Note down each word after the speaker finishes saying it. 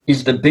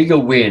is the bigger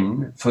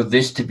win for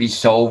this to be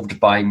solved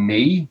by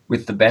me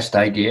with the best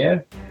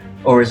idea,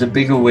 or is a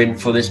bigger win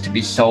for this to be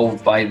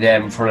solved by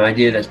them for an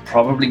idea that's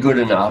probably good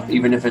enough,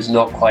 even if it's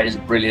not quite as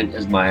brilliant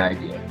as my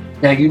idea?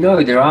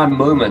 Now, there are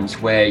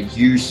moments where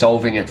you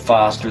solving it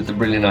fast with the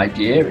brilliant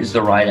idea is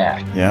the right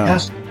act. Yeah.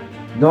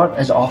 Not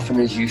as often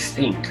as you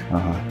think.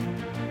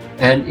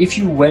 And if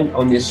you went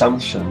on the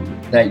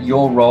assumption that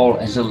your role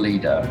as a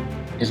leader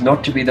is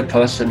not to be the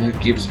person who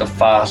gives the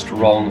fast,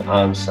 wrong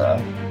answer,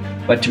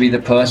 but to be the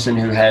person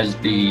who has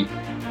the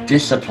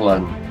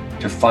discipline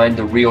to find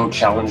the real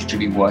challenge to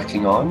be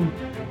working on,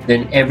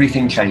 then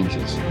everything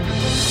changes.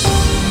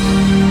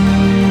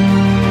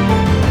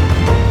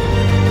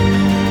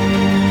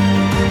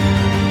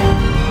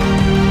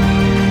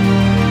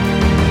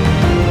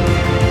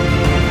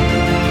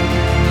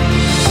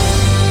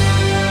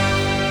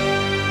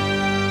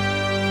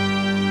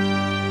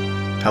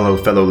 Hello,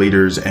 fellow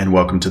leaders, and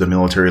welcome to the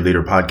Military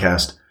Leader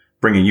Podcast,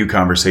 bringing you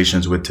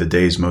conversations with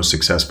today's most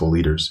successful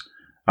leaders.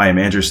 I am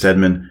Andrew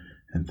Stedman,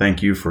 and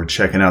thank you for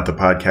checking out the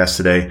podcast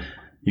today.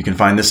 You can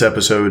find this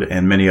episode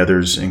and many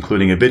others,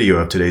 including a video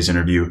of today's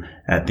interview,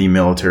 at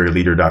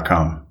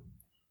themilitaryleader.com.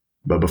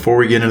 But before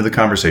we get into the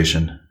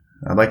conversation,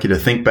 I'd like you to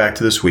think back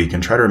to this week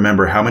and try to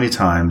remember how many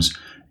times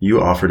you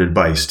offered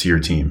advice to your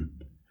team.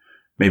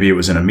 Maybe it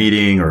was in a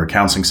meeting or a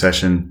counseling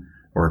session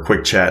or a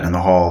quick chat in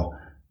the hall.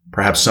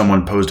 Perhaps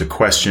someone posed a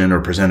question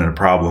or presented a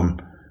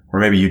problem, or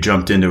maybe you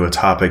jumped into a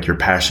topic you're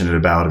passionate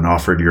about and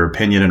offered your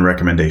opinion and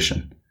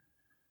recommendation.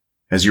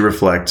 As you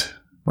reflect,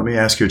 let me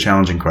ask you a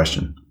challenging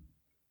question.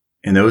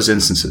 In those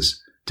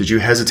instances, did you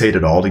hesitate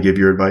at all to give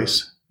your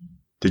advice?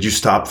 Did you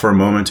stop for a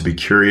moment to be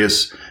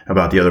curious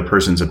about the other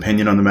person's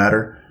opinion on the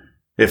matter?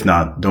 If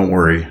not, don't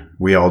worry,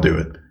 we all do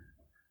it.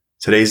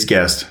 Today's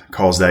guest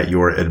calls that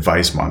your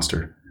advice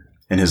monster.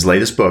 In his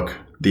latest book,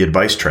 The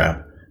Advice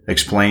Trap,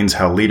 explains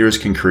how leaders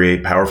can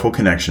create powerful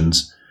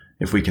connections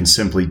if we can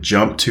simply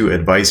jump to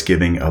advice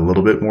giving a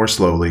little bit more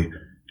slowly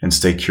and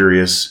stay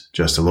curious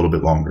just a little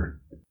bit longer.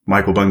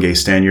 Michael Bungay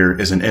Stanier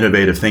is an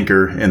innovative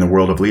thinker in the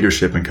world of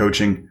leadership and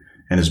coaching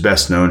and is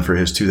best known for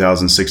his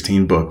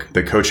 2016 book,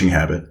 The Coaching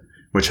Habit,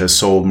 which has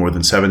sold more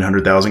than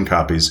 700,000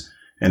 copies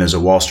and is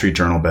a Wall Street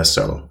Journal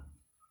bestseller.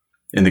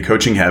 In The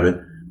Coaching Habit,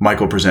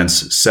 Michael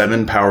presents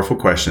 7 powerful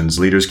questions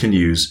leaders can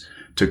use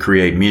to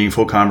create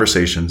meaningful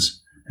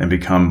conversations and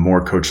become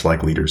more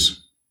coach-like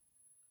leaders.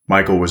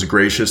 Michael was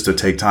gracious to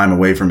take time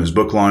away from his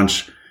book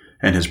launch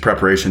and his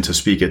preparation to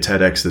speak at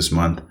TEDx this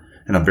month,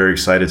 and I'm very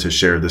excited to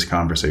share this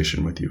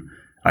conversation with you.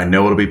 I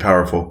know it'll be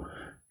powerful.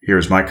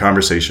 Here's my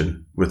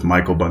conversation with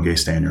Michael Bungay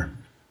Stanier.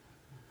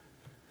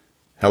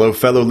 Hello,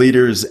 fellow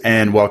leaders,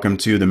 and welcome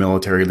to the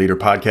Military Leader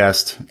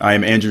Podcast. I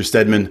am Andrew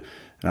Stedman,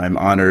 and I'm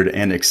honored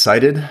and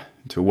excited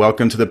to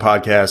welcome to the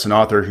podcast an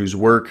author whose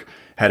work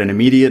had an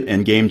immediate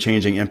and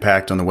game-changing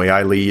impact on the way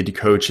I lead,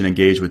 coach, and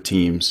engage with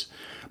teams.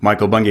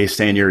 Michael Bungay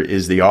Stanier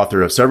is the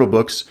author of several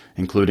books,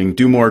 including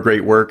Do More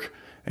Great Work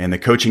and The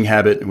Coaching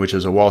Habit, which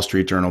is a Wall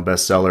Street Journal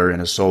bestseller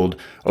and has sold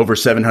over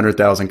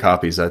 700,000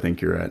 copies, I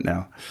think you're at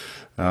now.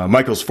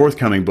 Michael's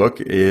forthcoming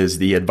book is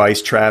The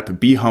Advice Trap,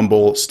 Be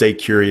Humble, Stay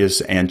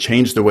Curious, and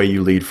Change the Way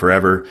You Lead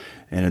Forever,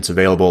 and it's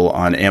available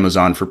on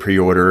Amazon for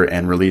pre-order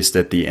and released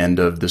at the end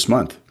of this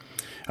month.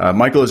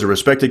 Michael is a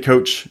respected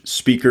coach,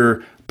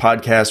 speaker,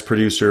 podcast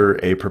producer,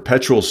 a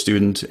perpetual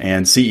student,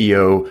 and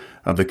CEO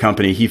of the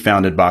company he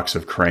founded, Box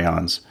of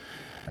Crayons.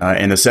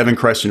 And the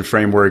 7-question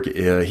framework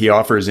he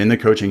offers in The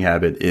Coaching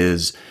Habit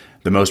is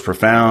the most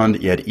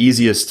profound yet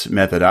easiest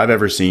method I've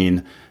ever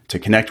seen to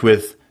connect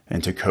with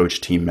and to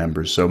coach team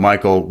members. So,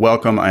 Michael,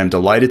 welcome. I am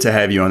delighted to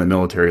have you on the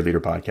Military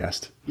Leader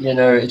Podcast.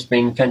 It's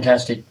been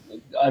fantastic.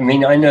 I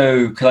mean, I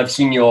know because I've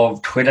seen your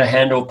Twitter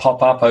handle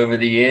pop up over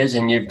the years,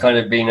 and you've kind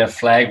of been a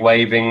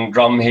flag-waving,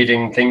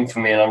 drum-hitting thing for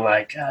me, and I'm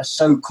like,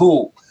 so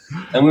cool.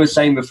 And we were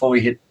saying before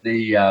we hit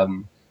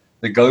the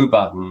go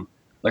button,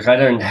 like I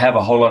don't have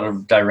a whole lot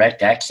of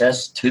direct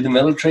access to the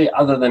military,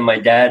 other than my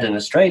dad in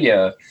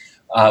Australia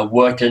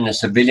worked in a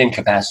civilian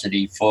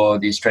capacity for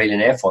the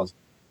Australian Air Force,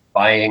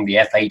 buying the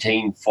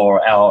F-18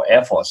 for our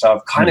Air Force. So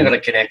I've kind of got a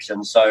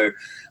connection. So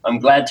I'm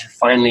glad to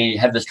finally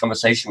have this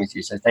conversation with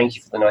you. So thank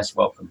you for the nice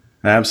welcome.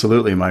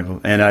 Absolutely, Michael.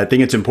 And I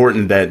think it's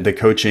important that the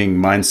coaching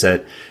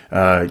mindset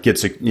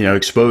gets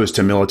exposed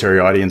to military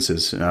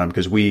audiences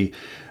because we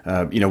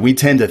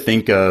tend to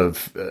think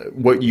of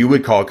what you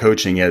would call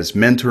coaching as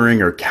mentoring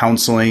or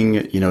counseling.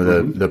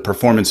 The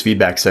performance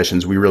feedback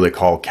sessions we really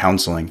call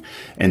counseling.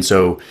 And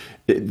so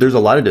there's a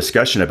lot of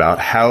discussion about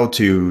how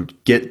to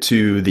get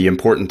to the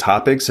important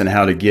topics and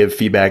how to give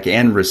feedback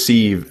and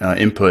receive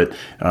input,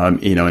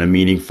 in a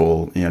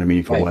meaningful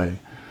way.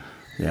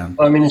 Yeah.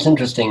 Well, I mean, it's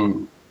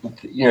interesting.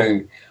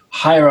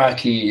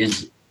 Hierarchy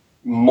is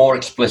more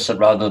explicit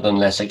rather than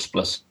less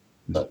explicit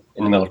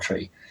in the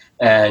military.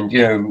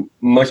 And,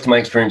 most of my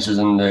experiences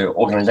in the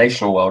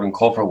organizational world and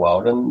corporate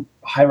world, and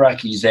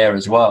hierarchy is there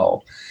as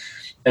well.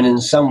 And in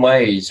some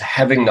ways,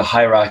 having the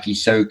hierarchy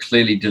so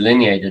clearly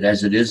delineated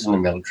as it is in the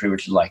military,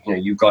 which is like,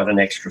 you've got an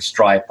extra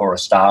stripe or a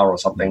star or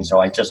something, so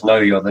I just know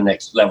you're the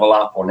next level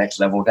up or next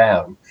level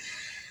down.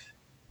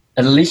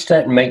 at least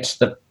that makes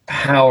the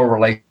power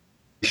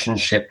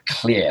relationship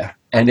clear.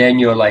 And then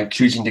you're like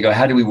choosing to go,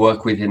 how do we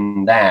work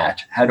within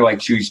that? How do I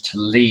choose to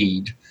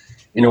lead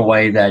in a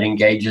way that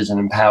engages and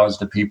empowers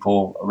the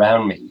people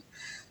around me?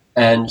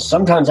 And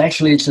sometimes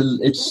actually it's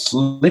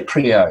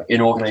slipperier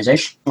in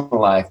organizational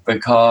life,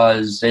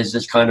 because there's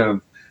this kind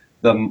of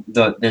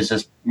there's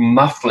this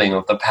muffling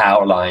of the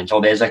power lines,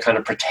 or there's a kind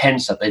of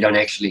pretense that they don't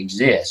actually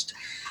exist.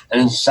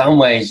 And in some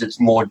ways it's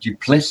more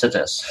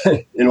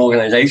duplicitous in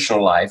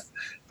organizational life,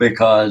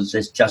 because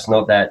there's just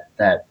not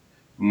that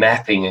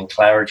mapping and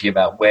clarity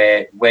about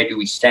where do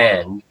we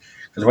stand.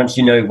 Because once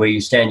you know where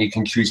you stand, you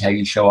can choose how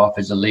you show up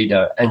as a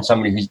leader and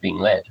somebody who's being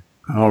led.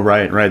 Oh,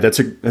 right. That's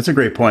a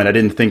great point. I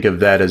didn't think of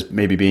that as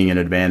maybe being an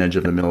advantage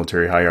of the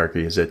military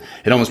hierarchy. Is it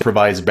almost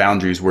provides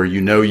boundaries where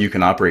you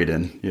can operate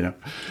in. Yeah,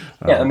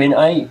 I mean,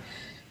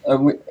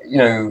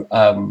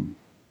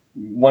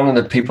 one of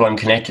the people I'm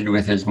connected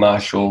with is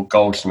Marshall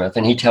Goldsmith,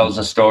 and he tells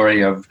a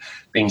story of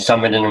being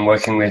summoned in and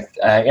working with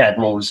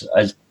admirals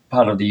as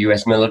part of the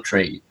U.S.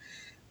 military,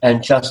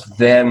 and just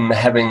them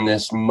having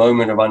this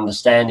moment of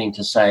understanding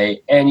to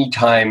say,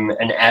 anytime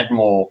an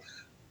admiral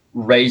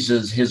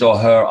raises his or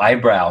her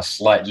eyebrow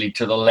slightly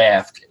to the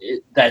left,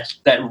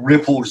 that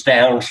ripples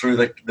down through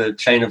the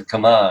chain of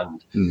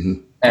command.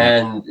 Mm-hmm.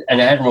 And an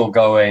admiral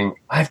going,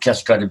 I've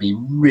just got to be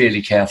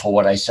really careful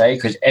what I say,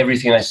 because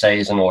everything I say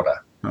is an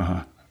order.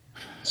 Uh-huh.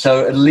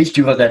 So at least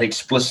you've got that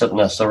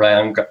explicitness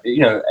around,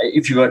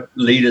 if you've got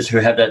leaders who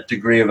have that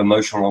degree of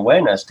emotional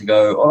awareness to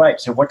go, all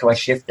right, so what do I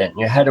shift then?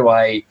 How do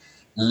I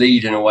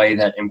lead in a way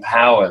that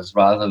empowers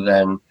rather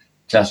than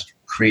just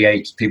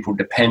creates people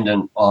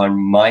dependent on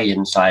my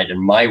insight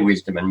and my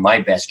wisdom and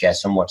my best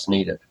guess on what's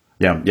needed?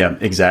 Yeah,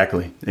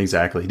 exactly.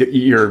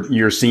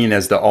 You're seen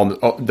as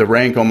the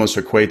rank almost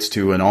equates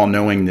to an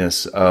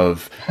all-knowingness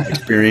of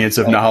experience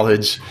of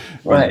knowledge.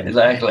 Right,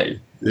 exactly.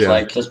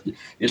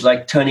 It's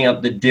like turning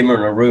up the dimmer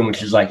in a room,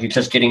 which is like you're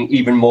just getting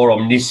even more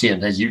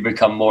omniscient as you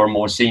become more and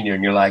more senior,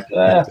 and you're like,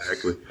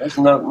 exactly. That's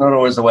not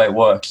always the way it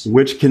works.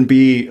 Which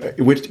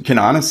can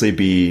honestly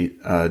be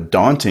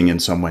daunting in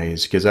some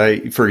ways. Because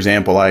for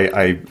example,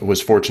 I was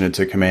fortunate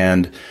to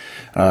command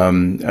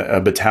a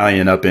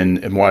battalion up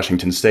in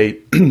Washington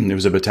State. It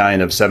was a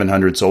battalion of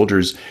 700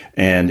 soldiers,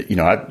 and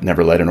I've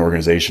never led an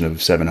organization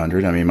of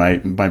 700. I mean,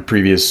 my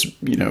previous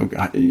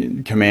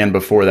command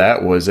before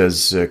that was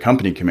as a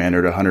company commander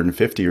at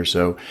 150 or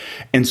so.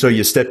 And so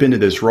you step into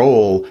this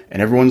role,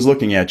 and everyone's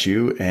looking at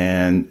you,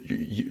 and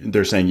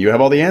they're saying, "You have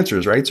all the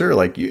answers, right, sir?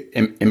 Like,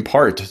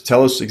 impart,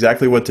 tell us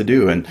exactly what to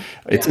do." And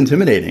it's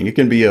intimidating. It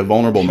can be a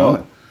vulnerable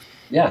moment.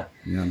 Yeah.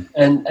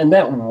 And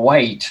that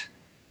weight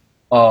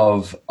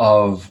of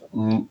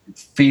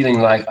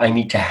feeling like I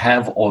need to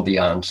have all the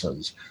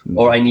answers,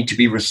 or I need to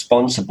be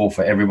responsible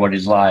for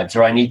everybody's lives,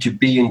 or I need to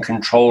be in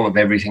control of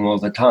everything all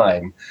the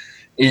time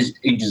is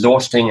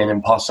exhausting and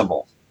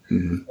impossible.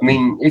 Mm-hmm. I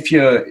mean, if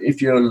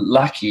you're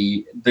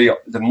lucky, the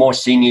more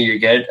senior you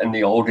get and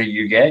the older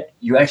you get,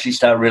 you actually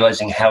start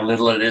realizing how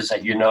little it is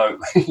that you know.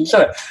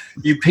 So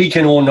you peak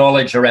in all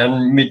knowledge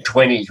around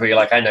mid-20s, where you're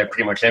like, I know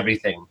pretty much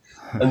everything.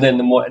 And then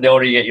the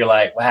older you get, you're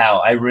like,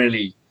 wow, I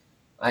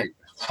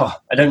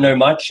don't know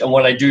much, and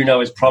what I do know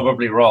is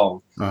probably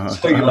wrong.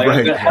 So you're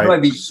like, how do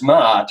I be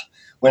smart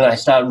when I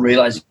start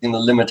realizing the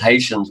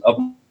limitations of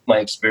my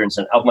experience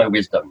and of my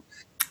wisdom?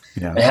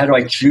 Yeah. And how do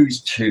I choose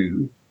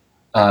to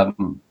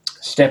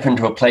step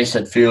into a place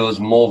that feels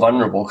more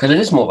vulnerable? Because it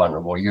is more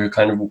vulnerable. You're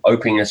kind of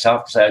opening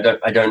yourself to say,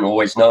 I don't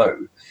always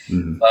know.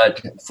 Mm-hmm.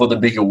 But for the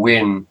bigger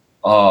win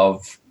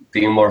of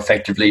being a more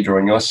effective leader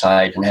on your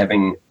side and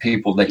having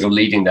people that you're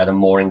leading that are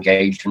more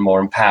engaged and more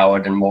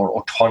empowered and more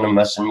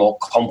autonomous and more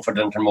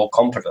confident and more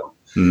competent,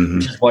 mm-hmm.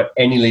 which is what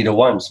any leader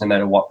wants, no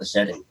matter what the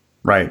setting.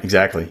 Right,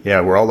 exactly.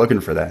 Yeah, we're all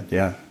looking for that.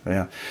 Yeah.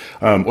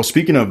 Well,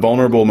 speaking of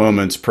vulnerable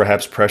moments,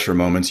 perhaps pressure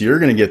moments, you're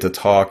going to get to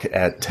talk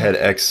at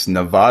TEDx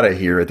Nevada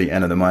here at the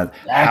end of the month.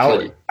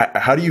 Exactly.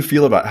 How do you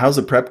feel how's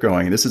the prep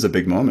going? This is a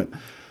big moment.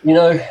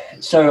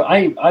 So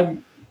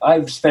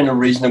I've spent a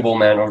reasonable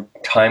amount of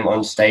time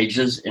on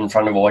stages in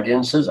front of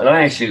audiences, and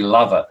I actually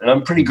love it. And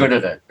I'm pretty good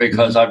at it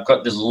because I've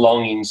got this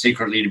longing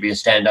secretly to be a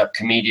stand-up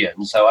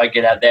comedian. So I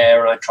get out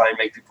there and I try and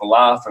make people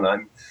laugh,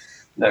 and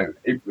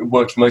it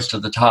works most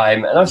of the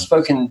time. And I've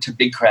spoken to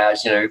big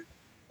crowds, 8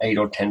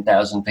 or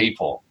 10,000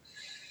 people.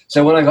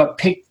 So when I got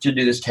picked to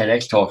do this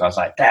TEDx talk, I was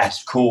like,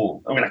 that's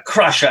cool. I'm going to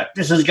crush it.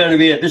 This is going to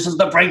be it. This is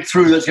the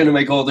breakthrough that's going to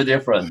make all the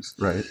difference.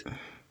 Right.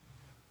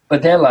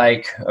 But they're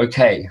like,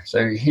 okay,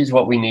 so here's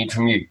what we need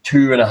from you.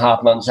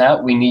 2.5 months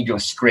out, we need your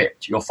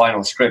script, your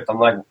final script. I'm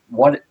like,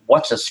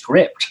 what's a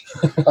script?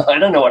 I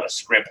don't know what a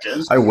script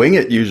is. I wing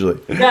it usually.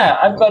 Yeah,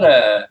 I've got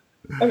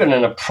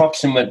an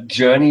approximate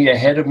journey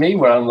ahead of me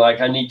where I'm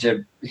like, I need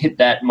to hit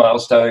that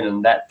milestone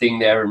and that thing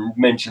there and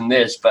mention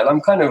this. But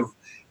I'm kind of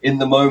in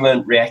the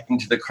moment, reacting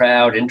to the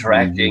crowd,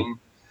 interacting.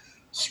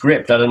 Mm-hmm.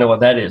 Script, I don't know what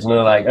that is. And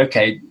they're like,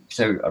 okay,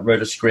 so I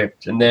wrote a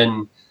script. And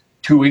then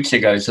 2 weeks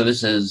ago, so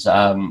this is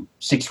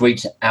 6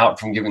 weeks out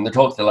from giving the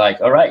talk, they're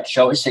like, all right,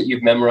 show us that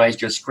you've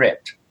memorized your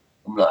script.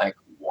 I'm like,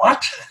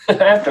 what? I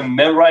have to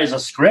memorize a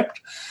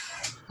script?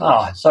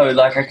 So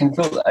like I can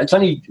feel it's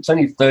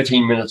only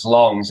 13 minutes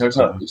long, so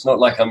it's not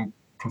like I'm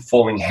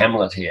performing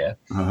Hamlet here.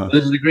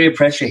 There's a degree of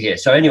pressure here.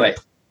 So anyway,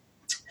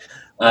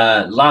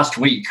 last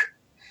week,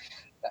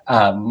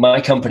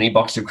 my company,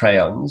 Box of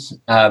Crayons,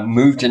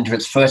 moved into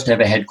its first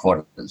ever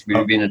headquarters.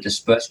 We've been a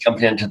dispersed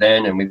company until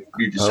then, and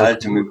we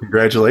decided to move.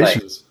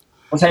 Congratulations.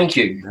 Well, thank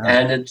you. Yeah.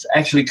 And it's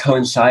actually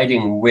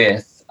coinciding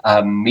with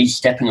me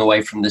stepping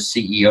away from the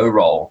CEO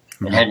role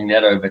and handing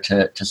that over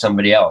to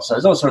somebody else. So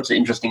there's all sorts of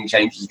interesting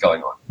changes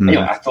going on.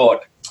 Anyway, I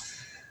thought,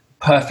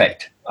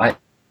 perfect.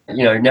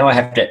 Now I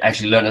have to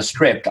actually learn a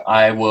script.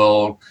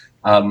 I'll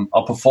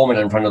perform it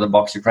in front of the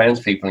Box of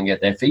Crayons people and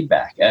get their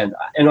feedback. And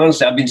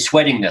honestly, I've been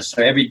sweating this.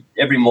 So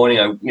every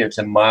morning, it's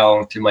a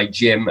mile to my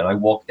gym, and I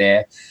walk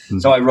there.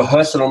 So I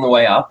rehearse it on the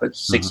way up at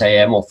 6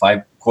 a.m. or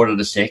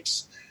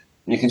 5:45.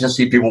 And you can just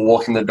see people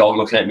walking the dog,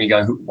 looking at me,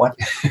 going, "What?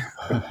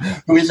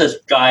 Who is this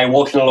guy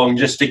walking along,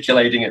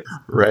 gesticulating at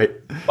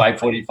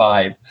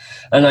 5:45?"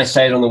 And I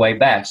say it on the way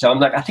back. So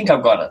I'm like, I think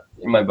I've got it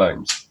in my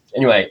bones.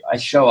 Anyway, I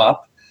show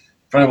up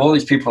in front of all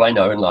these people I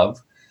know and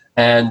love.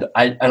 And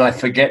I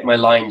forget my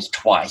lines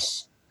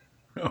twice.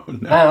 Oh,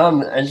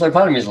 no. And so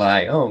part of me is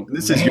like,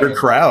 this is your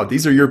crowd.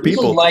 These are your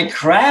people. This is my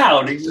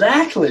crowd,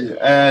 exactly.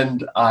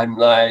 And I'm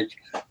like,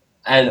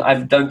 and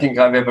I don't think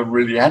I've ever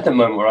really had the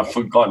moment where I've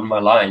forgotten my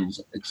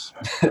lines. It's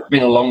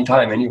been a long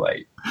time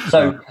anyway.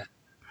 So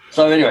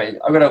anyway,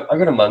 I've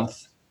got a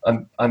month.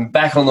 I'm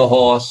back on the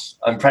horse.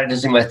 I'm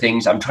practicing my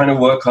things. I'm trying to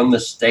work on the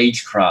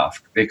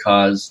stagecraft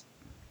because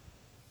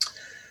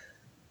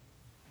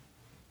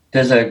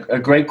there's a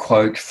great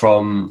quote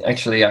from,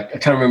 actually, I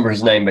can't remember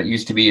his name, but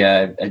used to be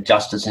a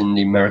justice in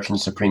the American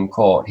Supreme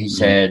Court. He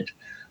said,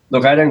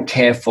 look, I don't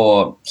care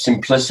for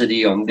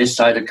simplicity on this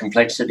side of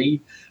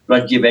complexity,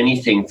 but I'd give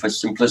anything for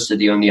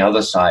simplicity on the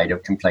other side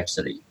of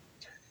complexity.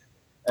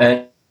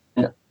 And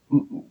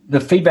the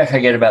feedback I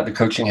get about the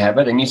coaching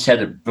habit, and you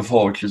said it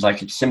before, which is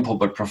like it's simple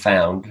but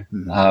profound,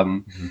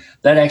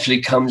 that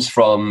actually comes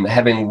from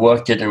having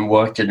worked it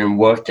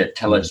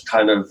till it's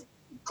kind of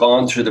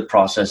gone through the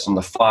process and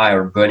the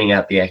fire of burning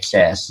out the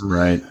excess.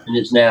 Right. And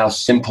it's now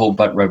simple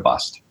but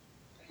robust.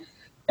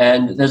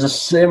 And there's a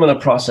similar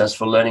process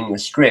for learning your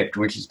script,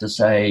 which is to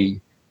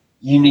say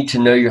you need to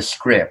know your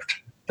script,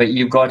 but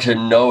you've got to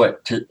know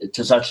it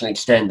to such an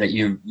extent that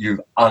you've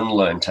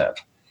unlearned it.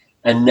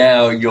 And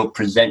now you're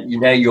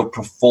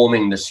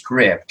performing the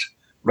script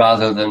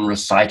rather than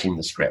reciting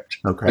the script.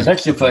 Okay. Because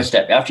that's your first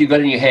step. After you've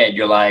got it in your head,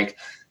 you're like,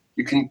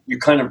 you're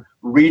kind of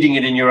reading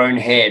it in your own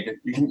head.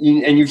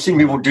 And you've seen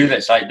people do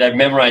this. Like they've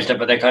memorized it,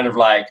 but they're kind of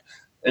like,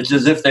 it's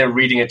as if they're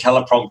reading a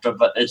teleprompter,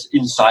 but it's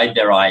inside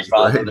their eyes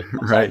rather than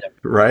outside them.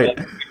 Right.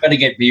 I've got to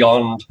get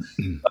beyond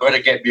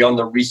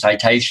the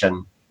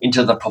recitation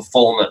into the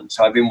performance.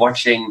 So I've been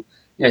watching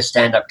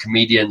stand-up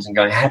comedians and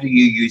going, how do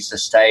you use the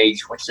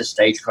stage? What's the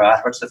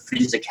stagecraft? What's the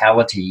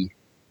physicality?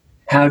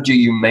 How do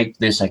you make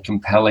this a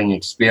compelling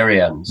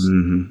experience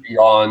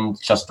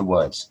beyond just the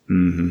words?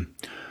 Mm-hmm.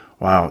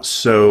 Wow.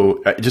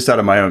 So just out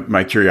of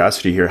my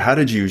curiosity here, how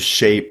did you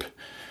shape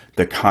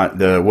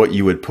the what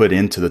you would put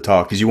into the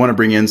talk? Because you want to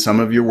bring in some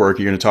of your work.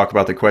 You're going to talk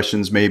about the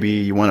questions. Maybe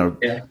you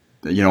want to,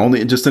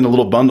 only just in a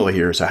little bundle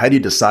here. So how do you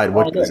decide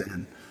what goes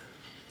in?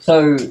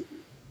 So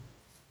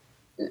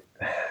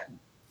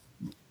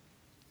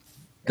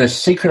the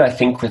secret, I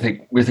think, with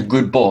a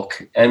good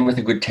book and with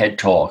a good TED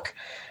Talk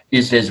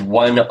is there's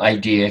one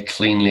idea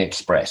cleanly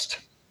expressed.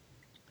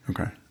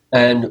 Okay.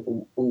 And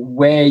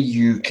where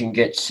you can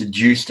get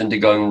seduced into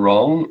going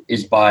wrong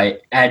is by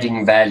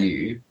adding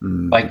value,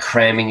 by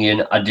cramming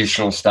in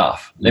additional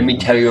stuff. Let me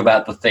tell you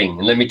about the thing,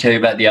 and let me tell you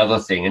about the other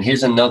thing, and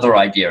here's another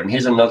idea, and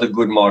here's another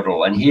good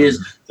model, and here's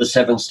the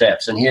 7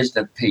 steps, and here's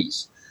the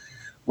piece.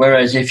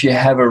 Whereas if you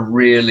have a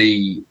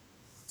really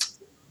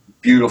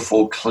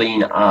beautiful,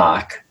 clean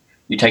arc,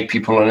 you take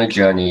people on a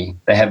journey,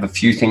 they have a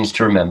few things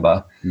to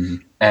remember,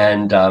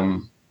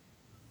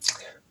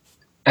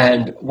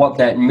 and what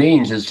that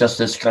means is just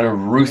this kind of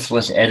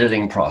ruthless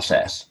editing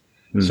process.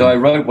 So I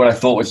wrote what I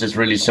thought was this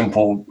really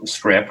simple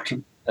script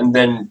and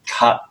then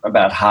cut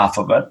about half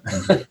of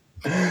it.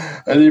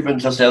 And even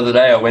just the other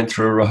day, I went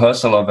through a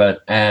rehearsal of it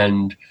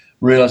and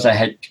realized I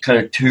had kind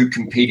of 2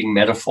 competing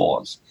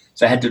metaphors.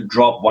 So I had to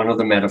drop one of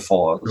the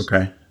metaphors.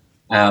 Okay.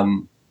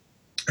 And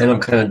I'm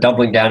kind of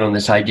doubling down on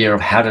this idea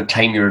of how to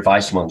tame your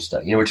advice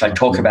monster, which I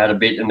talk about a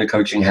bit in the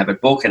Coaching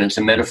Habit book. And it's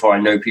a metaphor I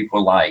know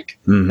people like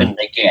and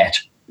they get.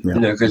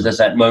 Because there's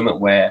that moment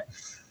where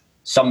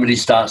somebody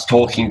starts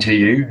talking to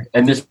you,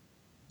 and this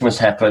must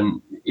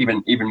happen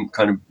even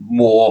kind of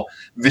more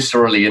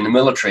viscerally in the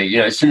military.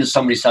 As soon as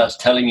somebody starts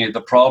telling you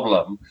the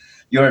problem,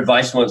 your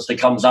advice monster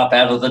comes up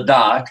out of the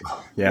dark,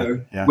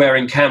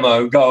 wearing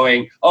camo,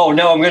 going, oh,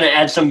 no, I'm going to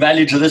add some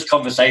value to this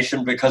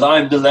conversation because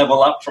I'm the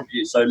level up from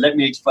you. So let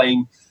me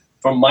explain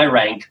from my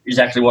rank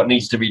exactly what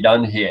needs to be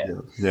done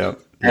here.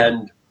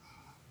 And,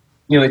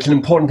 it's an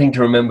important thing to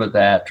remember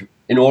that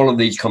in all of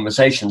these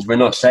conversations, we're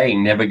not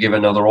saying never give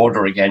another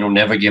order again or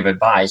never give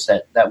advice.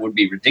 That would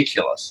be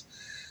ridiculous.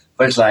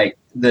 But it's like,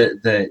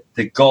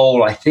 the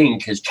goal, I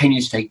think, is can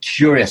you stay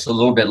curious a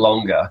little bit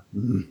longer?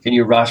 Mm-hmm. Can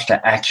you rush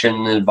to action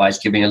and advice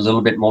giving a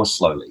little bit more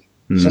slowly?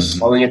 Mm-hmm. Just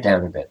slowing it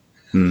down a bit.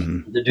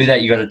 Mm-hmm. To do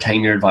that, you got to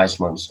tame your advice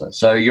monster.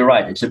 So you're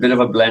right. It's a bit of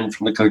a blend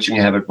from the Coaching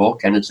Habit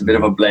book, and it's a bit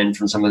of a blend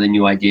from some of the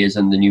new ideas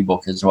in the new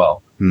book as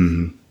well.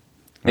 Mm-hmm.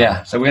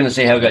 Yeah. So we're going to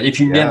see how it goes. If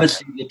you never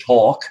see the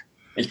talk,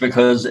 it's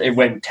because it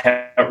went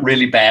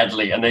really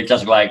badly, and they're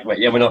just like, well,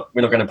 yeah, we're not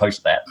going to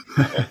post that.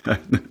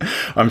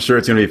 I'm sure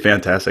it's going to be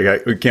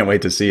fantastic. I can't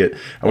wait to see it.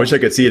 I wish I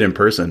could see it in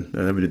person.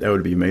 That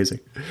would be amazing.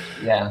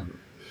 Yeah.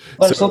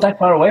 Well, it's not that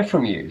far away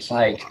from you. It's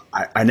like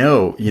I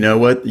know. You know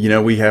what?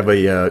 We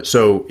have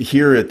so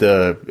here at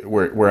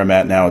where I'm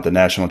at now at the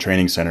National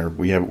Training Center,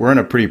 we're on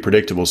a pretty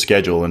predictable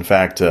schedule. In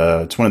fact,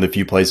 it's one of the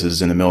few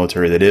places in the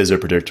military that is a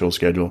predictable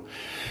schedule.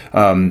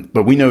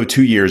 But we know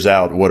 2 years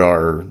out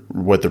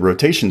what the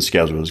rotation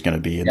schedule is going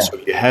to be, and so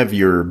you have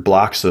your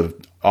blocks of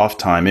off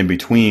time in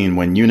between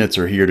when units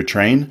are here to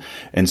train,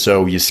 and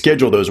so you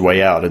schedule those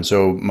way out. And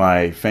so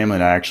my family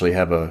and I actually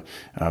have a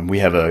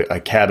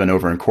cabin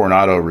over in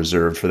Coronado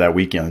reserved for that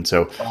weekend.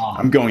 So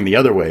I'm going the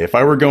other way. If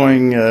I were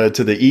going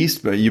to the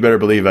east, but you better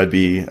believe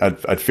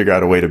I'd figure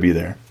out a way to be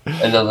there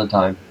another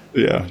time.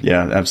 Yeah,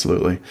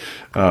 absolutely.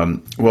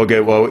 Well,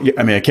 good. Well,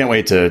 I mean, I can't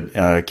wait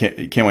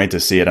to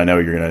see it. I know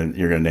you're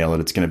gonna nail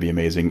it. It's gonna be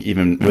amazing,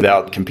 even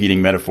without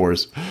competing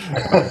metaphors.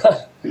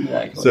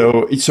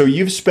 Exactly. So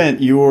you've spent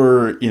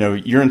your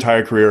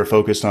entire career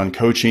focused on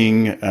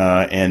coaching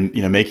and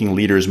making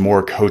leaders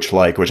more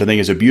coach-like, which I think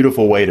is a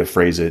beautiful way to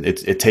phrase it.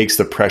 It takes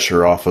the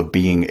pressure off of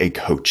being a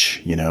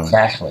coach.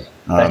 Exactly.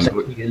 That's a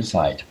big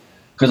insight.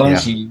 Because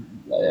honestly.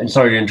 And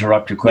sorry to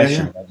interrupt your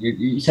question. Yeah.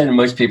 You say to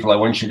most people, I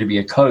want you to be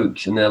a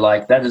coach. And they're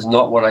like, that is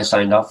not what I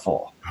signed up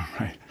for.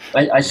 Right.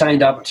 I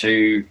signed up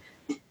to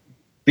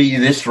be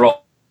this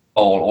role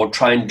or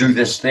try and do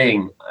this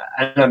thing.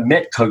 And I've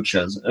met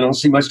coaches, and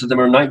honestly, most of them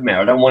are a nightmare.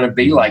 I don't want to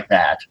be like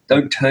that.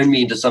 Don't turn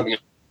me into something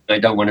I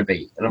don't want to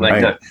be. And I'm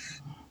like, no,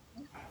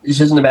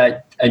 this isn't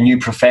about a new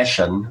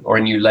profession or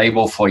a new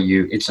label for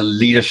you. It's a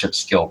leadership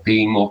skill,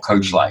 being more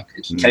coach-like.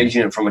 It's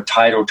changing it from a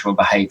title to a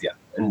behavior.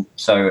 And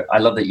so I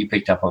love that you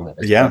picked up on that.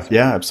 Yeah,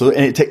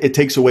 absolutely. And it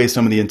takes away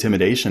some of the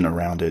intimidation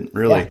around it,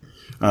 really.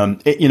 Yeah.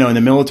 In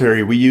the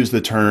military, we use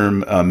the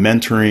term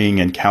mentoring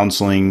and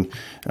counseling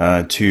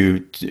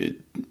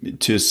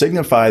to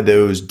signify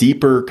those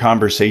deeper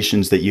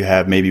conversations that you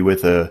have maybe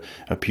with a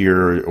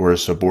peer or a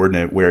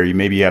subordinate, where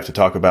you have to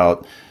talk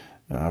about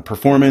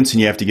performance and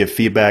you have to give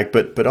feedback,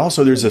 but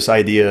also there's this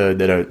idea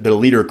that a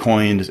leader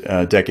coined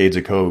decades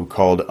ago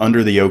called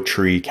under the oak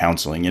tree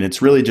counseling, and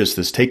it's really just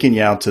this taking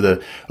you out to the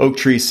oak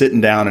tree,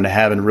 sitting down, and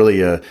having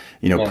really a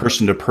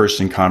person to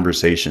person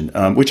conversation,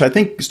 which I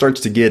think starts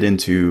to get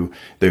into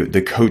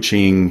the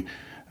coaching,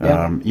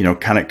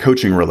 kind of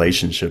coaching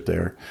relationship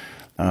there.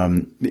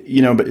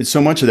 But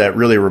so much of that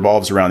really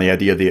revolves around the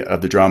idea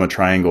of the drama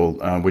triangle,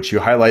 which you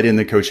highlight in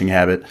the Coaching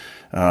Habit.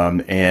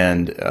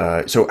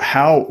 So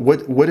how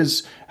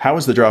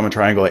is the drama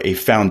triangle a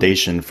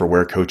foundation for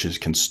where coaches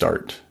can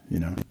start?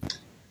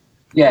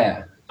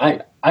 Yeah,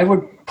 I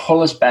would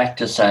pull us back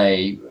to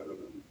say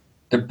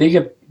the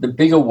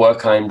bigger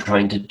work I'm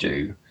trying to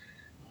do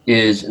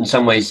is in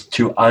some ways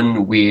to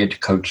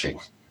unweird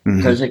coaching,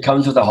 because it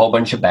comes with a whole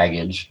bunch of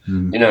baggage,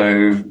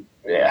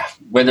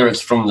 whether it's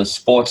from the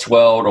sports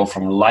world or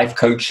from life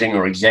coaching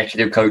or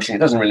executive coaching, it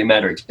doesn't really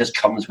matter. It just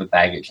comes with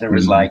baggage. And it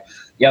was like,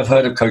 I've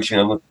heard of coaching.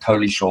 I'm not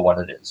totally sure what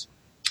it is.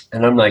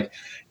 And I'm like,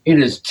 it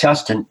is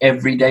just an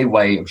everyday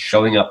way of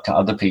showing up to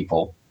other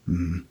people.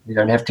 You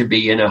don't have to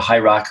be in a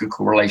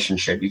hierarchical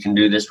relationship. You can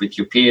do this with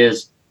your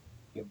peers,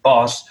 your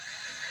boss,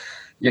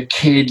 your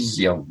kids,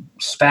 your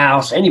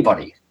spouse,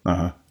 anybody.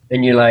 And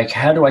you're like,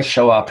 how do I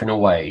show up in a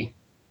way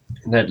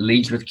that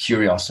leads with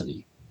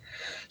curiosity?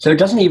 So it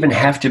doesn't even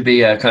have to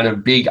be a kind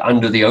of big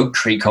under the oak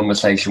tree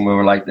conversation where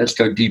we're like, let's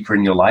go deeper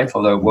in your life,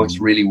 although it works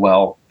really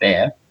well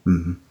there.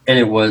 And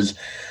it was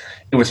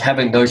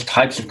having those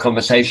types of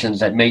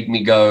conversations that made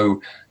me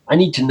go, I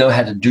need to know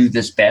how to do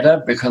this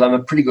better, because I'm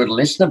a pretty good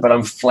listener, but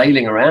I'm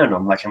flailing around.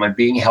 I'm like, am I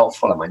being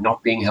helpful? Am I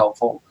not being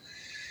helpful?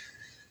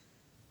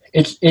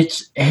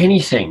 It's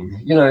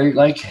anything,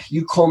 like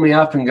you call me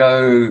up and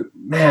go,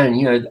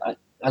 man,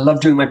 I love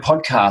doing my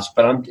podcast,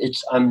 but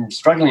I'm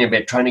struggling a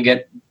bit trying to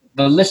get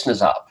the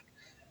listeners up.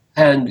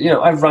 And,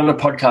 I've run a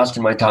podcast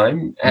in my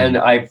time, and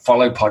I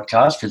follow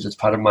podcasts because it's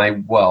part of my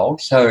world.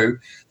 So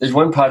there's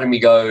one part of me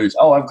goes,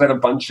 I've got a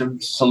bunch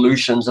of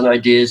solutions and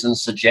ideas and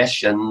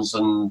suggestions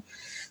and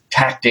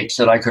tactics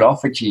that I could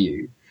offer to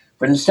you.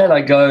 But instead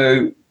I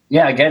go,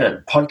 yeah, I get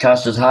it.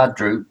 Podcast is hard,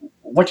 Drew.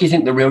 What do you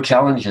think the real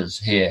challenge is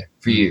here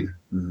for you?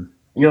 And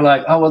you're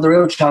like, the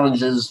real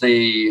challenge is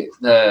the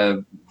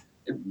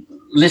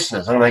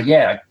listeners. And I'm like,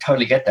 yeah, I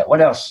totally get that.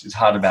 What else is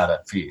hard about it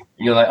for you?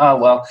 And you're like,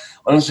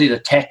 honestly, the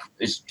tech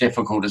is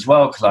difficult as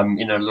well because I'm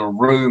in a little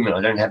room and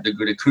I don't have the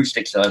good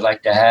acoustics that I'd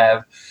like to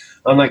have.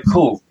 I'm like,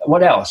 cool.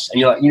 What else? And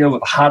you're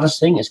like, the hardest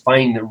thing is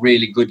finding the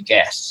really good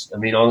guests. I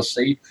mean,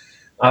 honestly,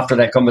 after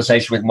that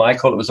conversation with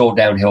Michael, it was all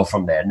downhill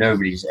from there.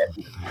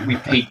 We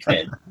peaked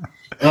then.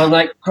 And I'm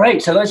like,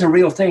 great. So those are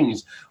real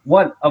things.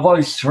 What of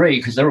those three,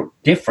 because they're all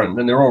different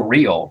and they're all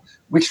real,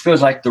 which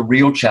feels like the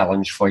real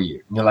challenge for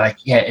you? And you're like,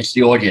 yeah, it's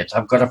the audience.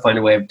 I've got to find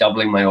a way of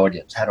doubling my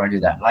audience. How do I do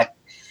that? Like,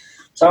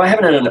 so I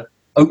haven't had an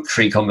oak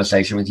tree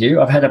conversation with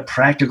you. I've had a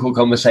practical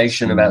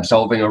conversation about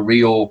solving a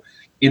real,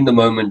 in the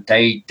moment,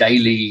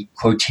 daily,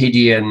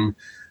 quotidian,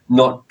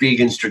 not big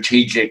and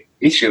strategic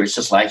issue. It's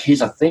just like,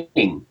 here's a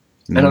thing.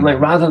 And I'm like,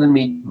 rather than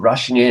me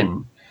rushing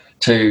in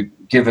to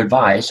give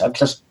advice, I've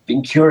just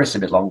been curious a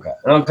bit longer.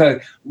 And I'll go,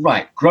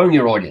 right, grown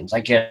your audience.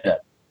 I get it.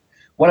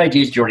 What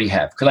ideas do you already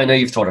have? Because I know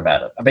you've thought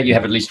about it. I bet you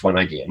have at least one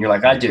idea. And you're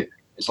like, I do.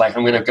 It's like,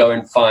 I'm going to go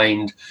and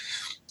find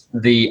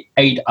the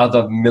 8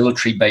 other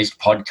military-based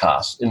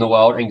podcasts in the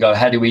world and go,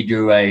 how do we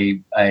do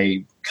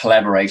a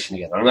collaboration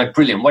together? I'm like,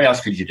 brilliant. What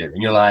else could you do?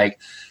 And you're like,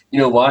 you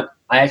know what?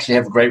 I actually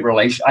have a great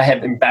relation. I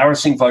have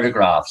embarrassing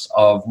photographs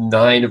of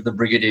 9 of the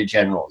brigadier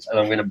generals, and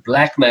I'm going to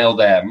blackmail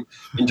them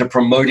into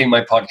promoting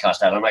my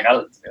podcast out. I'm like,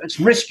 it's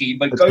risky,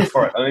 but go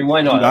for it. I mean,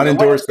 why not? Do not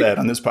endorse that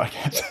on this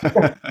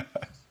podcast.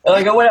 And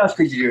I go, what else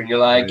could you do? And you're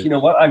like, you know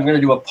what? I'm going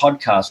to do a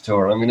podcast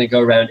tour. I'm going to go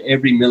around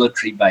every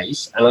military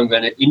base, and I'm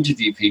going to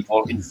interview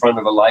people in front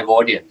of a live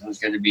audience. And it's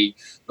going to be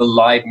the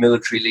live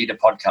military leader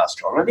podcast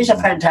tour. And these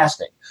are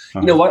fantastic.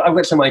 You know what? I've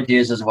got some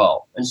ideas as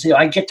well. And see,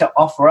 I get to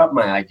offer up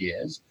my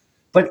ideas,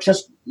 but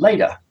just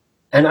later.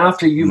 And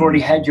after you've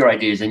already had your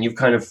ideas and you've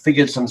kind of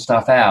figured some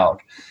stuff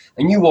out,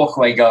 and you walk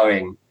away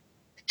going,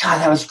 God,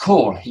 that was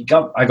cool.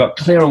 I got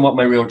clear on what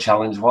my real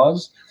challenge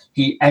was.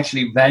 He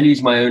actually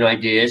values my own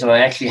ideas, and I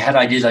actually had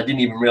ideas I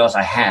didn't even realize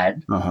I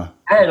had.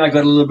 And I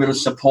got a little bit of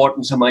support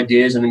and some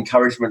ideas and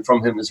encouragement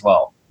from him as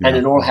well. Yeah. And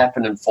it all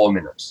happened in 4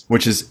 minutes.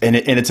 Which is, and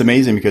it's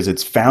amazing because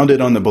it's founded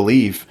on the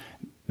belief,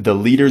 the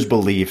leader's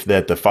belief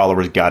that the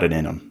followers got it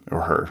in him or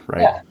her,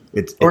 right? Yeah.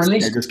 Or at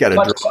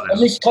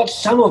least got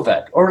some of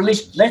it, or at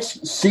least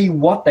let's see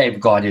what they've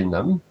got in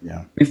them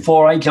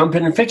before I jump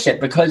in and fix it.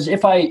 Because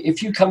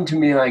if you come to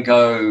me and I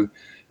go,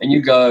 and you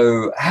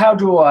go, how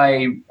do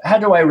I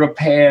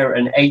repair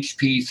an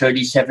HP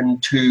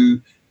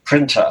 37.2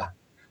 printer?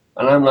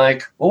 And I'm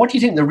like, well, what do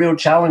you think the real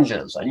challenge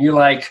is? And you're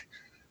like,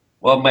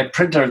 well, my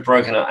printer is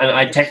broken up, and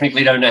I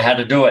technically don't know how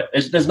to do it.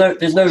 There's no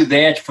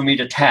there for me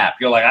to tap.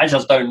 You're like, I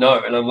just don't know.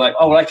 And I'm like,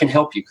 oh, well, I can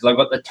help you because I've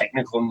got the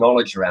technical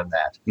knowledge around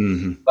that.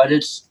 But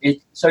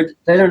so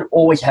they don't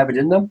always have it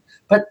in them,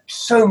 but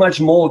so much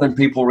more than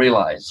people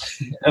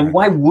realize. And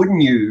why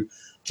wouldn't you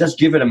just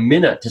give it a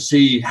minute to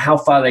see how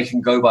far they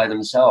can go by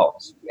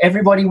themselves?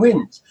 Everybody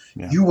wins.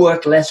 Yeah. You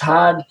work less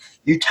hard.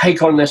 You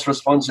take on less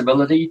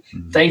responsibility.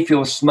 They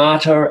feel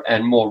smarter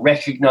and more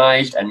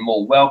recognized and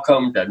more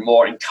welcomed and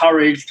more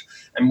encouraged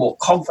and more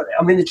confident.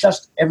 I mean, it's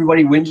just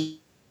everybody wins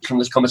from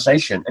this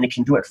conversation, and you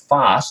can do it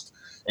fast,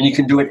 and you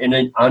can do it in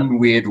an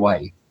unweird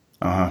way.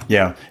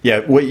 Yeah.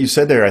 What you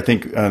said there, I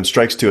think,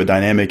 strikes to a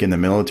dynamic in the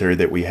military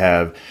that we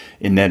have,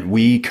 in that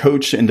we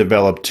coach and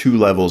develop 2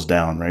 levels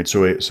down, right?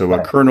 So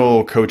a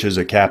colonel coaches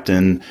a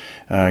captain,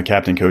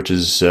 captain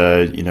coaches,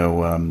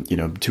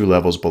 2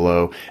 levels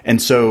below.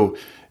 And so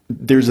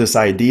there's this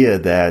idea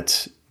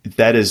that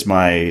is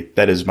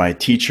my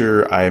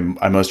teacher. I'm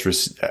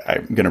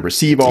going to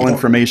receive all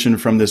information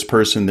from this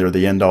person. They're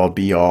the end all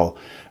be all.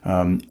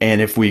 And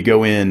if we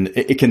go in,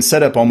 it can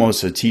set up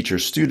almost a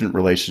teacher-student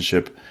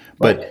relationship.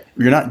 But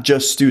you're not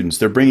just students.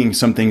 They're bringing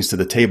some things to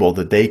the table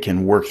that they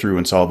can work through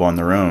and solve on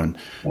their own.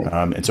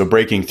 And so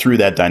breaking through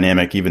that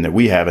dynamic, even that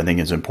we have, I think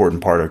is an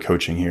important part of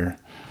coaching here.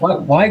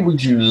 Why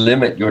would you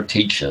limit your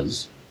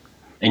teachers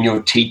and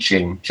your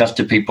teaching just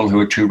to people who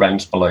are 2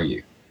 ranks below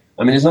you?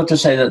 I mean, it's not to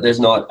say that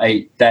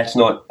that's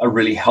not a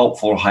really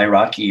helpful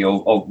hierarchy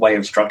or way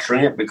of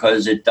structuring it,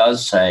 because it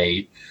does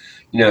say,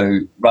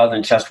 rather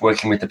than just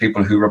working with the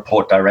people who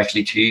report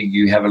directly to you,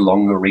 you have a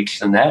longer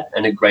reach than that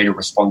and a greater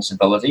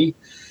responsibility.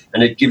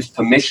 And it gives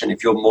permission,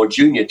 if you're more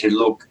junior, to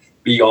look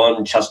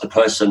beyond just the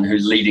person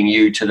who's leading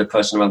you to the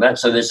person above that.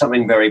 So there's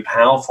something very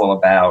powerful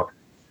about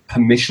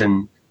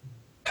permission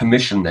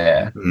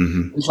there.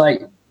 It's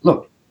like,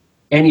 look,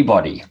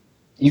 anybody,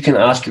 you can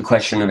ask a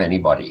question of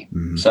anybody.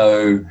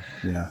 So,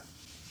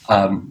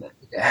 learn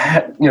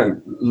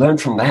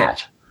from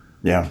that.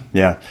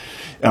 Yeah.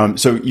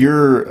 So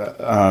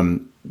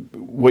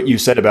what you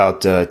said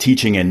about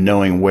teaching and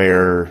knowing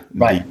where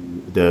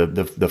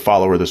the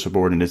follower, the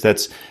subordinate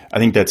is, I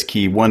think that's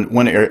key.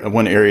 One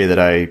area that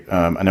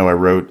I know I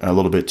wrote a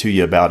little bit to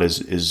you about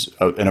is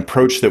an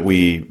approach that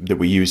we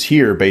use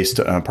here, based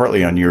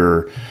partly on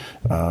your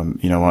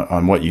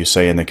on what you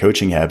say in the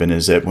coaching habit,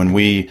 is that when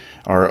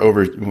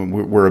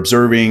we're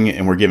observing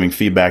and we're giving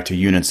feedback to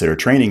units that are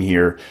training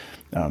here,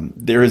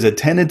 there is a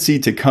tendency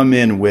to come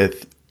in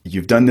with,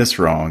 you've done this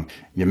wrong,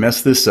 you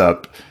messed this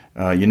up,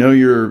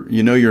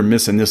 you're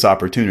missing this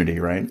opportunity,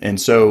 right? And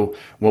so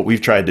what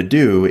we've tried to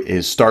do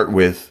is start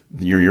with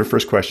your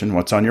first question,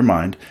 what's on your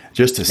mind,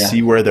 just to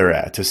see where they're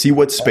at, to see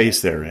what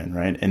space they're in,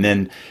 right? And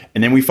then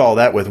we follow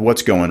that with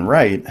what's going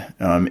right,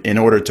 in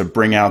order to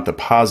bring out the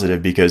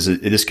positive, because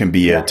this can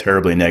be a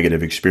terribly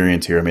negative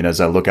experience here. I mean, as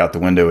I look out the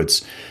window,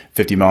 it's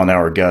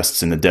 50-mile-an-hour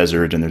gusts in the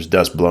desert, and there's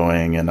dust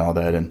blowing and all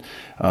that. And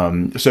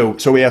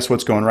so we ask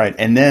what's going right,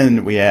 and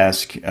then we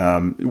ask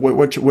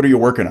what are you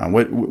working on?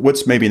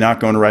 What's maybe not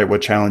going right?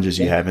 What challenges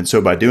you have? And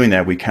so by doing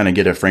that, we kind of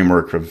get a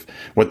framework of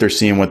what they're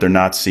seeing, what they're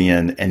not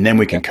seeing, and then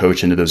we can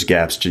coach into those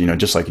gaps.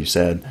 Just like you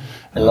said.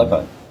 I love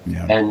it.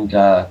 Yeah. And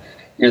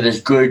there's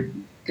good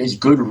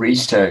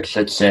research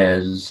that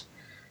says,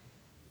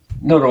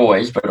 not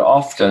always, but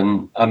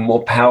often, a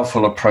more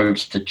powerful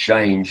approach to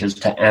change is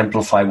to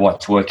amplify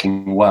what's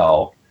working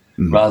well,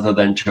 rather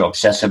than to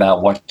obsess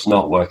about what's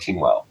not working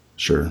well.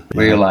 Sure. Yeah.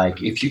 Where you're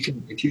like, if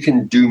you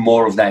can do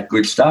more of that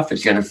good stuff,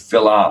 it's going to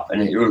fill up,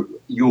 and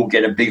you'll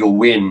get a bigger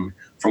win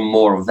from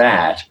more of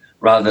that,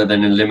 rather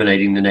than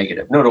eliminating the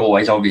negative. Not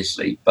always,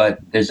 obviously, but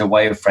there's a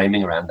way of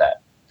framing around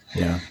that.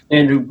 Yeah.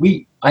 And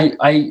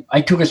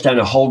I took us down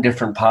a whole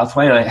different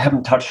pathway, and I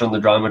haven't touched on the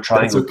drama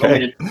triangle. That's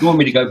okay. You want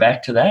me to go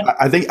back to that?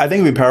 I think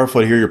it'd be powerful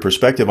to hear your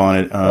perspective on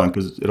it,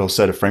 because it'll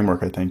set a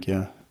framework, I think.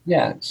 Yeah.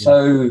 Yeah.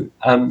 So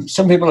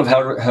some people have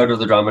heard of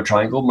the drama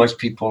triangle. Most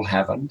people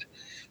haven't.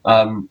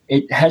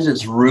 It has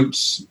its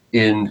roots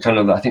in kind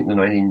of, I think, the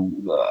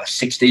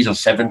 1960s or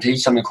 70s,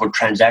 something called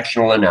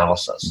transactional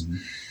analysis.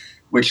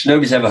 Which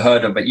nobody's ever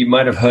heard of, but you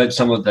might have heard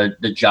some of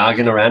the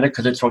jargon around it,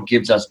 because it's what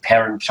gives us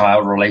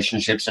parent-child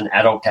relationships and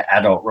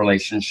adult-to-adult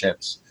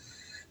relationships.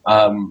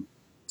 And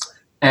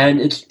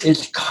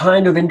it's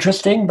kind of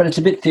interesting, but it's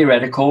a bit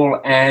theoretical,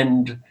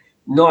 and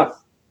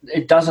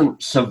it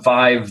doesn't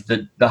survive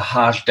the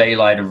harsh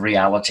daylight of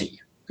reality,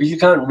 because you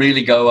can't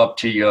really go up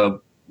to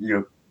your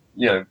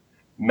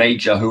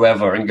major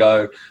whoever and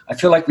go, I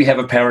feel like we have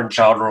a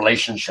parent-child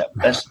relationship.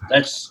 That's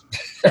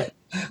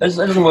that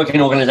doesn't work in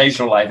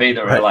organizational life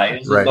either. Right.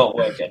 It's not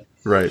working.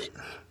 Right.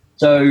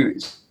 So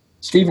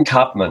Stephen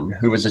Karpman,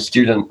 who was a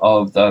student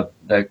of the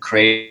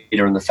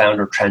creator and the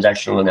founder of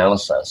transactional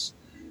analysis,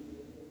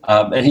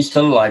 and he's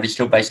still alive, he's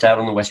still based out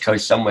on the West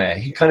Coast somewhere,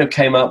 he kind of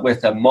came up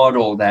with a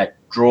model that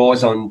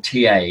draws on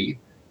TA,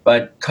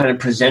 but kind of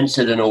presents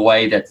it in a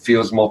way that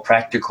feels more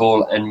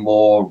practical and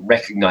more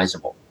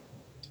recognizable.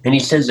 And he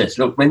says this,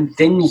 look, when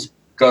things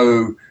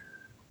go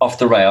off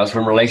the rails,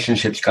 when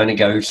relationships kind of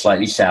go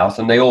slightly south,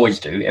 and they always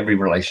do, every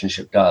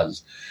relationship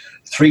does,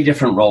 3